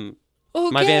from Well,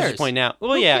 who my cares? vantage point now.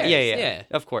 Well, Who yeah, cares? Yeah.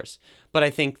 of course. But I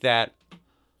think that,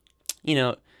 you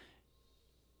know,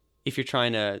 if you're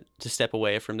trying to step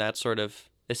away from that sort of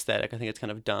aesthetic, I think it's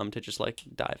kind of dumb to just like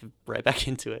dive right back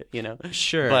into it, you know.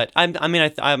 Sure. But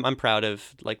I'm proud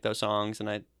of like those songs, and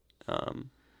I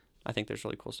think there's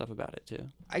really cool stuff about it too.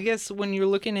 I guess when you're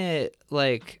looking at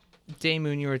like Day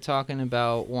Moon, you were talking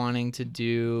about wanting to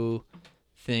do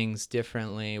things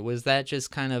differently. Was that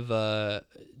just kind of a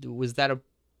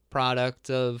product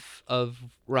of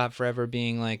Rot Forever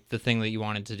being like the thing that you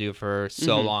wanted to do for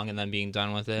so long and then being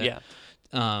done with it? Yeah.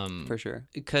 For sure.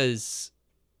 Because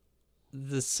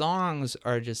the songs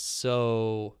are just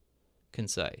so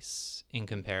concise in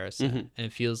comparison, and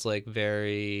it feels like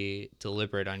very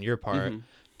deliberate on your part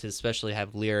to especially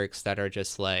have lyrics that are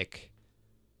just like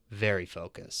very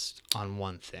focused on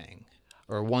one thing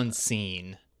or one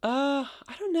scene. I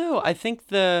don't know. I think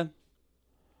that's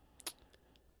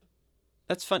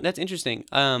fun. That's interesting.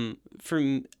 I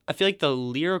feel like the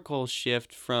lyrical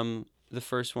shift from the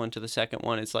first one to the second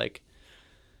one is like,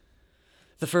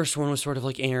 the first one was sort of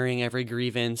like airing every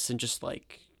grievance and just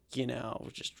like, you know,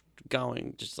 just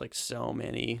going, just like so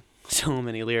many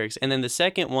lyrics. And then the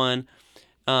second one,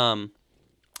 I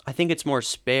think it's more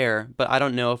spare, but I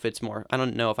don't know if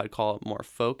I'd call it more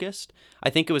focused. I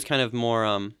think it was kind of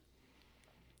more,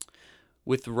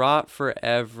 with Rot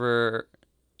Forever,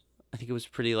 I think it was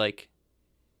pretty like,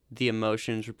 the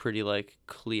emotions were pretty like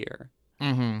clear.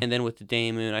 And then with the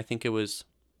Day Moon, I think I was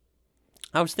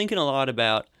thinking a lot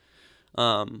about,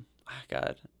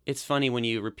 God, it's funny when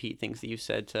you repeat things that you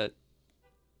said to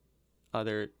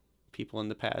other people in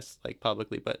the past, like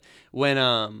publicly, but when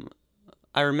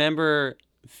I remember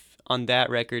on that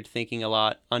record thinking a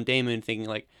lot, on Day Moon thinking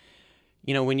like,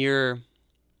 you know, when you're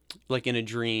like in a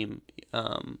dream,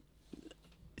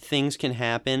 things can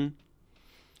happen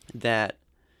that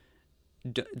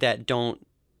don't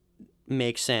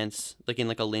make sense like in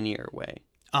like a linear way.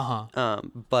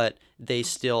 But they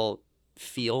still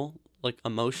feel like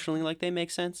emotionally like they make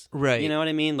sense. Right. You know what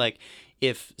I mean? Like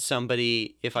if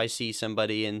I see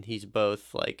somebody and he's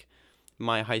both like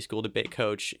my high school debate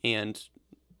coach and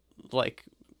like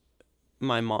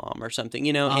my mom or something,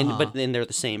 you know, but then they're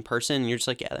the same person and you're just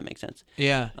like, yeah, that makes sense.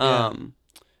 Yeah.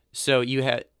 So you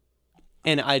had,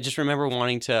 and I just remember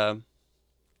wanting to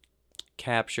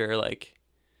capture like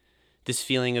this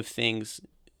feeling of things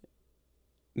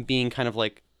being kind of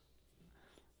like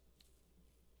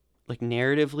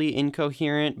narratively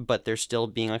incoherent, but there's still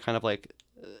being a kind of like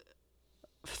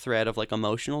thread of like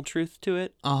emotional truth to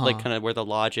it, like kind of where the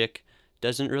logic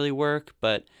doesn't really work,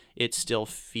 but it still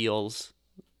feels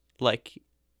like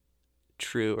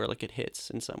true or like it hits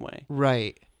in some way.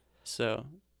 Right. So,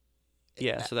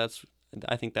 yeah. So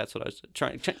I think that's what I was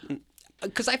trying.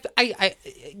 Because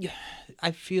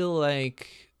I feel like,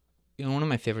 you know, one of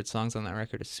my favorite songs on that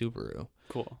record is Subaru.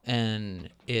 Cool. And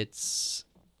it's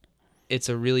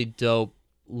a really dope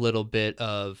little bit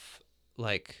of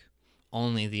like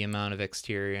only the amount of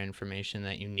exterior information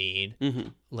that you need.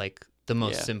 Like the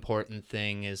most important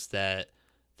thing is that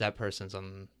person's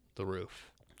on the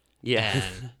roof. Yeah.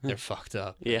 And they're fucked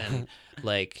up. Yeah. And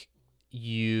like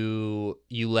you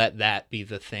let that be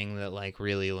the thing that like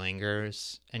really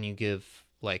lingers, and you give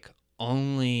like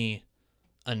only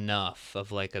enough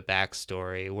of like a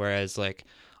backstory, whereas like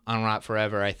on Rot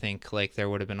Forever, I think like there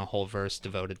would have been a whole verse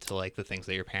devoted to like the things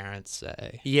that your parents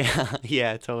say.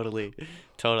 Yeah, totally.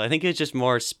 I think it's just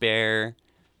more spare,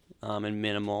 and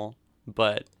minimal.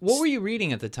 But what were you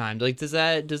reading at the time? Like, does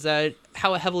that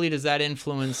how heavily does that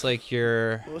influence like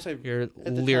your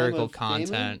lyrical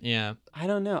content? Yeah, I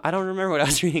don't know. I don't remember what I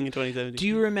was reading in 2017. Do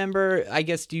you remember? I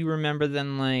guess do you remember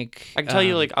then? Like, I can tell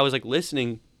you, like I was like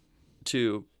listening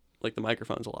to like the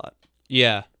Microphones a lot.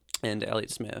 Yeah. And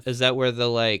Elliott Smith. Is that where the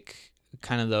like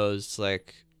kind of those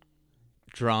like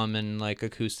drum and like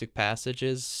acoustic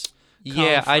passages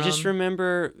come from? I just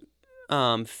remember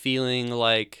feeling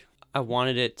like I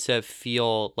wanted it to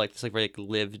feel like this like very like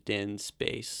lived in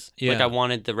space. Yeah. Like I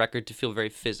wanted the record to feel very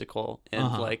physical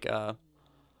and like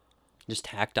just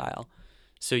tactile.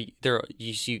 So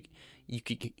you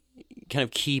could kind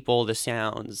of keep all the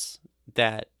sounds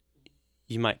that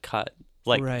you might cut.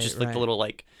 Like the little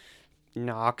like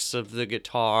knocks of the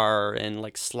guitar and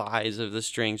like slides of the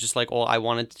strings, just like all I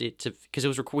wanted it to, because it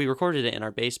was we recorded it in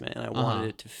our basement, and I wanted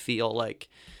it to feel like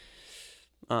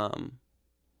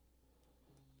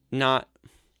not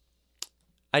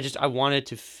I wanted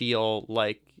to feel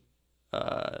like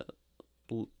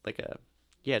like a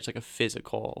it's like a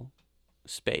physical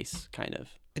space kind of.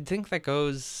 I think that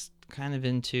goes kind of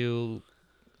into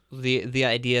the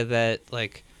idea that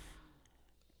like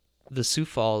the Sioux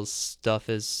Falls stuff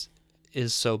is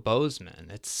so Bozeman.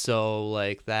 It's so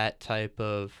like that type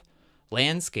of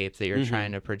landscape that you're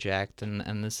trying to project,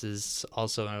 and this is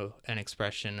also an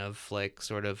expression of like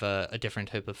sort of a different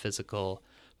type of physical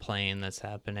plane that's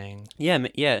happening.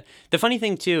 Yeah. The funny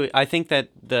thing too, I think that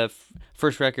the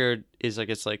first record is, I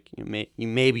guess, like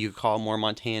maybe you could call it more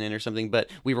Montanan or something, but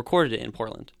we recorded it in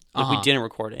Portland. Like we didn't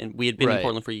record it, and we had been in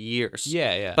Portland for years.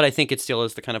 Yeah. But I think it still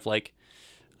is the kind of like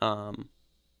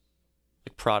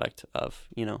product of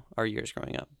our years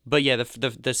growing up. But yeah,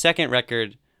 the second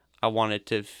record, I wanted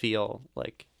to feel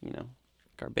like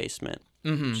our basement,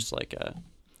 just like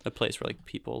a place where like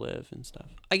people live and stuff.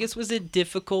 I guess, was it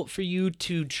difficult for you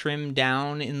to trim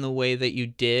down in the way that you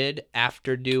did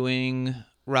after doing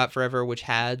Rot Forever, which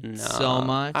had so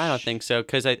much? I don't think so,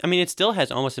 because I mean it still has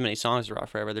almost as many songs as Rot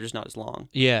Forever. They're just not as long.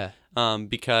 Yeah.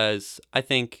 Because I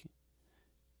think,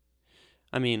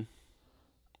 I mean,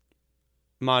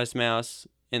 Modest Mouse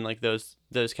and like those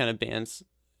kind of bands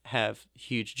have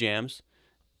huge jams,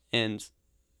 and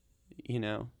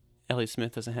Elliott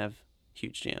Smith doesn't have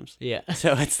huge jams. Yeah.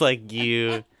 So it's like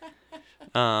you,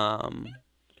 and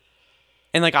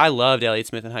like I loved Elliott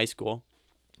Smith in high school.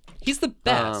 He's the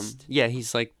best. Yeah,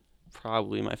 he's like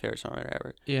probably my favorite songwriter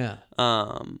ever. Yeah.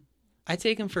 I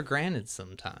take him for granted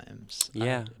sometimes.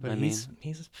 Yeah, but I he's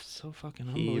so fucking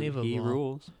unbelievable. He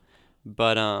rules.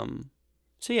 But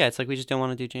so yeah, it's like we just don't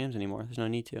want to do jams anymore. There's no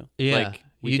need to. Yeah, like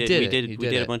we did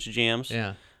a bunch of jams.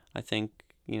 Yeah. I think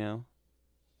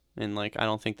and like I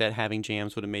don't think that having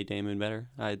jams would have made Day Moon better.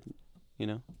 I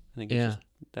think it's just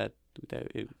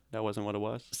that wasn't what it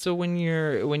was. So when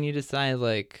you decide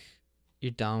like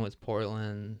you're done with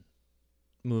Portland,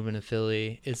 moving to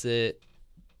Philly, is it?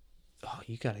 Oh,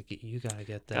 you gotta get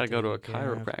that. Gotta go to a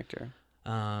chiropractor.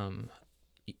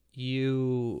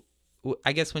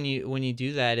 I guess when you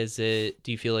do that,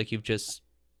 do you feel like you've just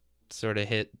sort of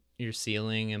hit your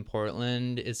ceiling in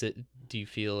Portland? Do you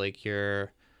feel like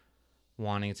you're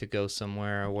wanting to go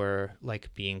somewhere where like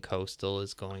being coastal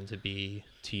is going to be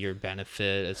to your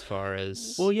benefit as far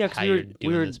as how you're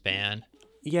doing this band?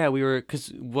 Yeah, because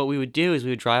what we would do is we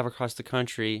would drive across the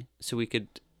country so we could,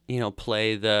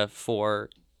 play the 4,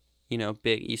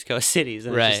 big East Coast cities.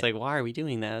 And it's just like, why are we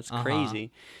doing that? That's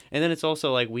crazy. And then it's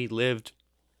also like we lived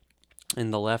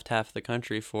in the left half of the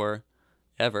country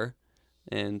forever.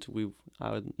 And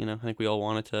I think we all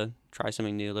wanted to try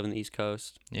something new, live in the East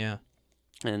Coast. Yeah.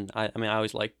 And I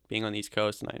always liked being on the East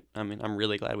Coast. And I'm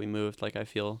really glad we moved. Like I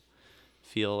feel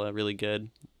really good,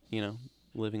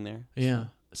 living there. Yeah.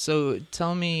 So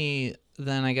tell me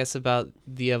then, I guess, about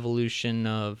the evolution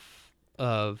of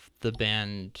the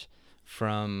band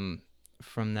from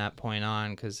that point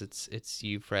on, because it's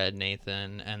you, Fred,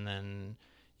 Nathan, and then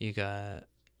you got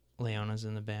Leona's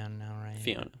in the band now, right?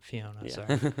 Fiona. Yeah.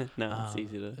 Sorry. No, it's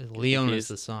easy to. Leona's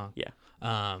the song. Yeah.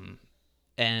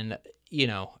 And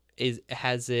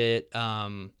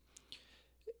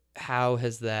how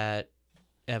has that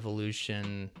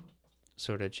evolution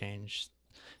sort of changed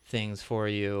things for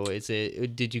you?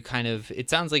 Did you kind of, it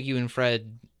sounds like you and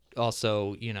Fred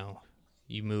also,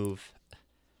 you move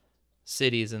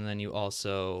cities and then you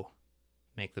also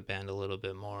make the band a little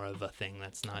bit more of a thing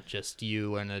that's not just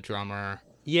you and a drummer.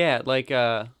 Yeah, like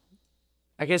I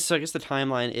guess the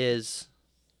timeline is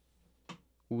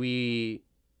we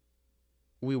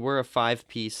were a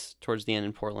 5-piece towards the end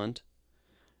in Portland,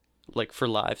 like for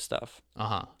live stuff.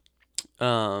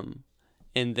 And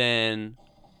then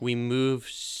we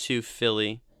moved to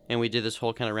Philly, and we did this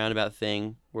whole kind of roundabout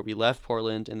thing where we left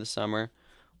Portland in the summer,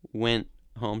 went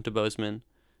home to Bozeman,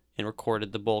 and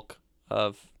recorded the bulk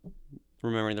of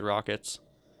Remembering the Rockets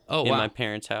in my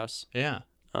parents' house. Yeah.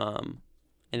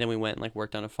 And then we went and like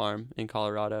worked on a farm in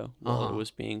Colorado while it was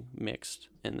being mixed,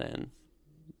 and then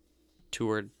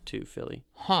toured to Philly.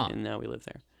 And now we live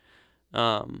there.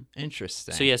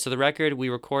 Interesting. So yeah, so the record, we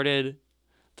recorded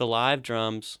the live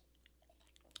drums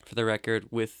for the record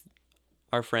with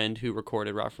our friend who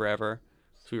recorded Rot Forever.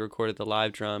 So we recorded the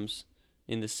live drums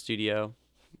in the studio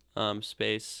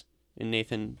space, and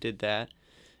Nathan did that.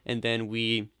 And then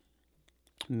we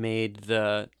made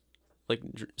the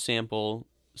sample,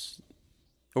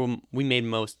 or we made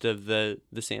most of the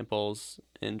samples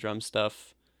and drum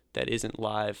stuff that isn't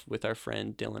live with our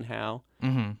friend Dylan Howe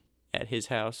at his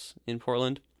house in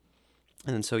Portland.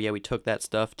 And then so yeah, we took that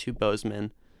stuff to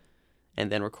Bozeman and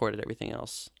then recorded everything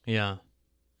else. Yeah.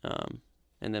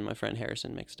 And then my friend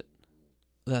Harrison mixed it.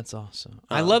 That's awesome.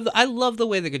 I love the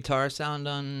way the guitars sound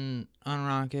on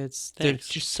Rockets. Thanks.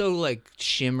 They're just so like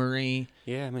shimmery.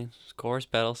 Yeah, I mean, chorus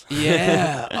pedals.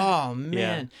 Yeah. Oh man.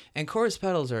 Yeah. And chorus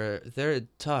pedals they're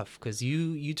tough because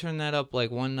you turn that up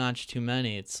like one notch too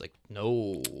many. It's like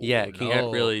no. Yeah, it can no. get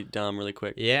really dumb really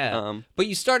quick. Yeah. But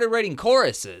you started writing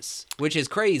choruses, which is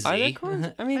crazy. Are there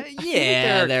choruses? I mean, I think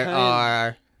yeah, there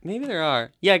are. Maybe there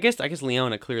are. Yeah, I guess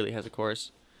Leona clearly has a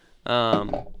chorus.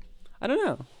 I don't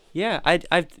know. Yeah, I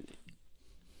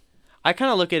kind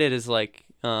of look at it as like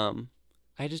I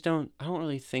don't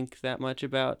really think that much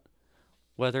about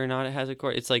whether or not it has a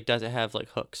chorus. It's like, does it have like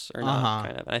hooks or not,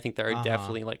 kind of. And I think there are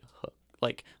definitely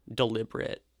like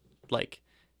deliberate, like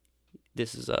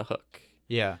this is a hook.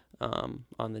 Yeah. On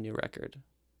the new record.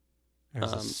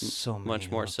 There's so many much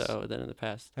more hooks. so than in the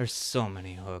past. There's so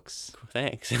many hooks.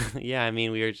 Thanks. Yeah, I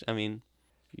mean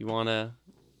you wanna.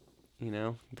 You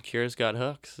know, The Cure's got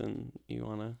hooks, and you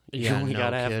only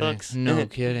gotta have hooks. No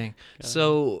kidding.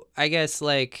 So I guess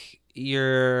like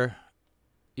you're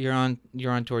on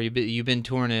tour. You've been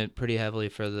touring it pretty heavily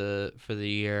for the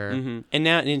year. Mm-hmm. And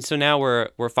now we're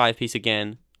 5-piece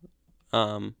again,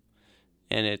 and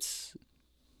it's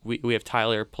we have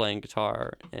Tyler playing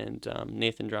guitar and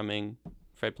Nathan drumming,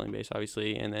 Fred playing bass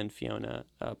obviously, and then Fiona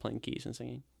playing keys and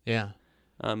singing. Yeah.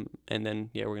 And then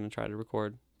we're gonna try to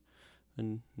record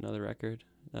another record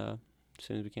as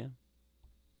soon as we can.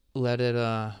 Let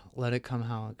it come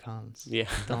how it comes. Yeah.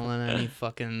 Don't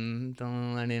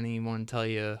let anyone tell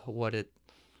you what it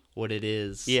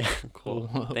is. Yeah. Cool.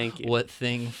 Thank you. What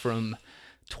thing from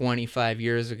 25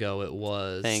 years ago it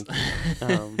was. Thank you.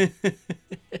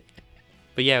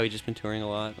 But yeah, we've just been touring a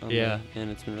lot. Yeah.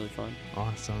 And it's been really fun.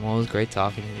 Awesome. Well, it was great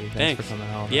talking to you. Thanks for coming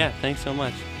over. Yeah, thanks so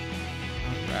much.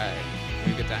 All right.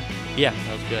 Have a good time. Yeah,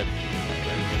 that was good.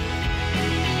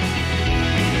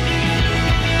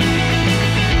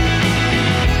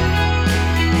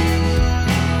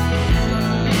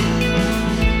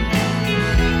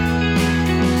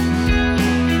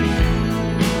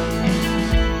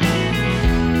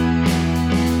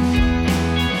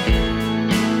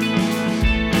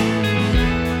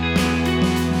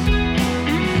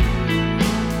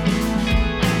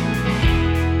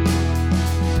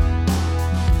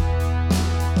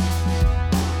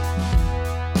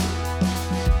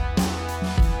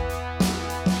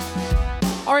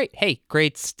 All right, hey,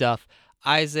 great stuff.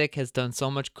 Isaac has done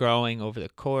so much growing over the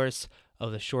course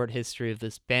of the short history of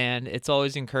this band. It's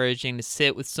always encouraging to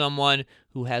sit with someone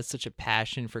who has such a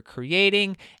passion for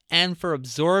creating and for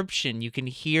absorption. You can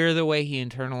hear the way he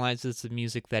internalizes the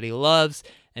music that he loves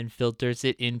and filters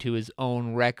it into his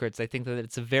own records. I think that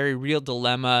it's a very real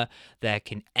dilemma that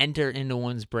can enter into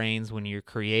one's brains when you're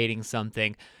creating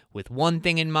something with one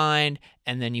thing in mind,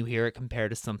 and then you hear it compared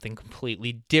to something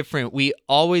completely different. We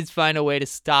always find a way to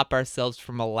stop ourselves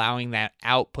from allowing that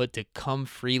output to come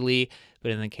freely.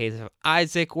 But in the case of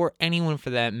Isaac, or anyone for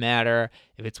that matter,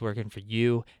 if it's working for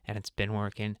you and it's been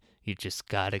working, you just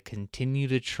gotta continue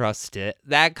to trust it.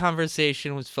 That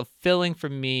conversation was fulfilling for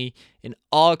me in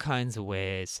all kinds of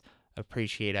ways.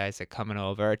 Appreciate Isaac coming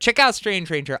over. Check out Strange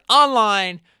Ranger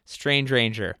online,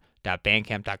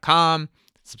 strangeranger.bandcamp.com.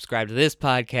 Subscribe to this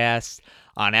podcast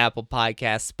on Apple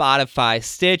Podcasts, Spotify,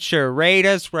 Stitcher. Rate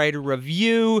us, write a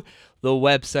review. The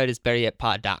website is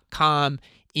betteryetpod.com.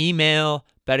 Email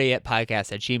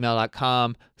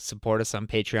betteryetpodcast@gmail.com. Support us on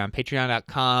Patreon,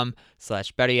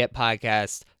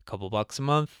 patreon.com/betteryetpodcast. A couple bucks a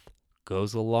month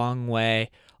goes a long way.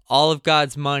 All of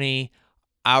God's money,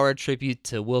 our tribute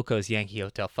to Wilco's Yankee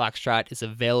Hotel Foxtrot, is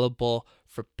available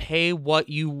for pay what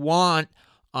you want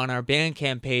on our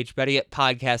Bandcamp page,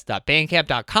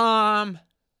 betteryetpodcast.bandcamp.com.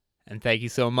 And thank you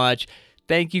so much.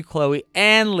 Thank you, Chloe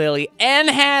and Lily and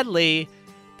Hadley.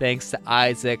 Thanks to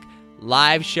Isaac.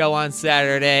 Live show on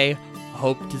Saturday.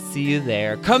 Hope to see you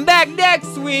there. Come back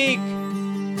next week.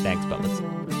 Thanks for listening.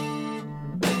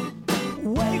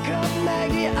 Wake up,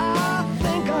 Maggie, I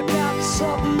think I got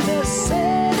something to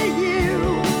say to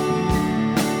you.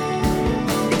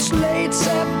 It's late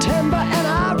September and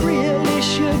I really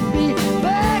should be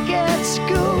back at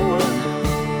school.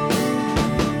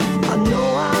 I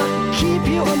know I keep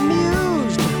you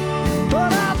amused,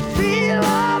 but I feel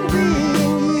I'm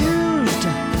being used.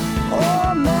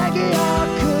 Oh, Maggie,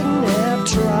 I couldn't have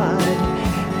tried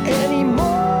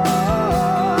anymore.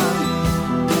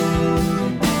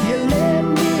 You led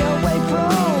me away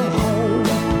from home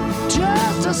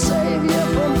just to save you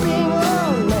from being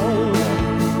alone.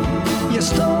 You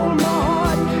stole my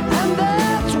heart, and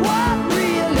that's what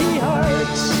really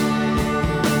hurts.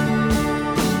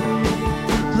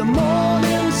 The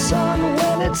morning sun,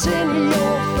 when it's in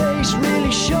your face,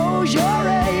 really shows your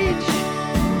age.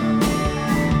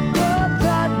 But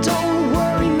that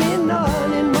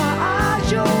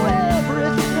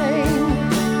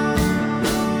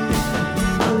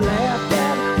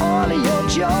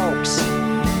jokes.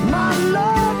 My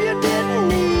love, you didn't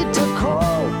need to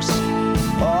coax.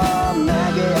 Oh,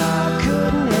 Maggie, I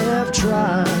couldn't have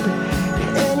tried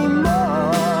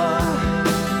anymore.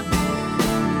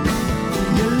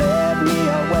 You led me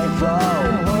away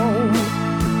from home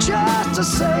just to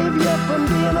save you from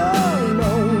being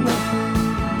alone.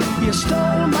 You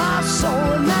stole my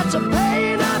soul, and that's a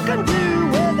pain I can do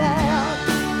without.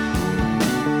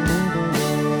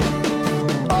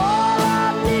 All I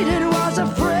needed was a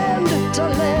friend to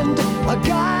lend a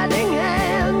guiding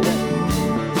hand,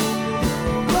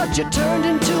 but you turned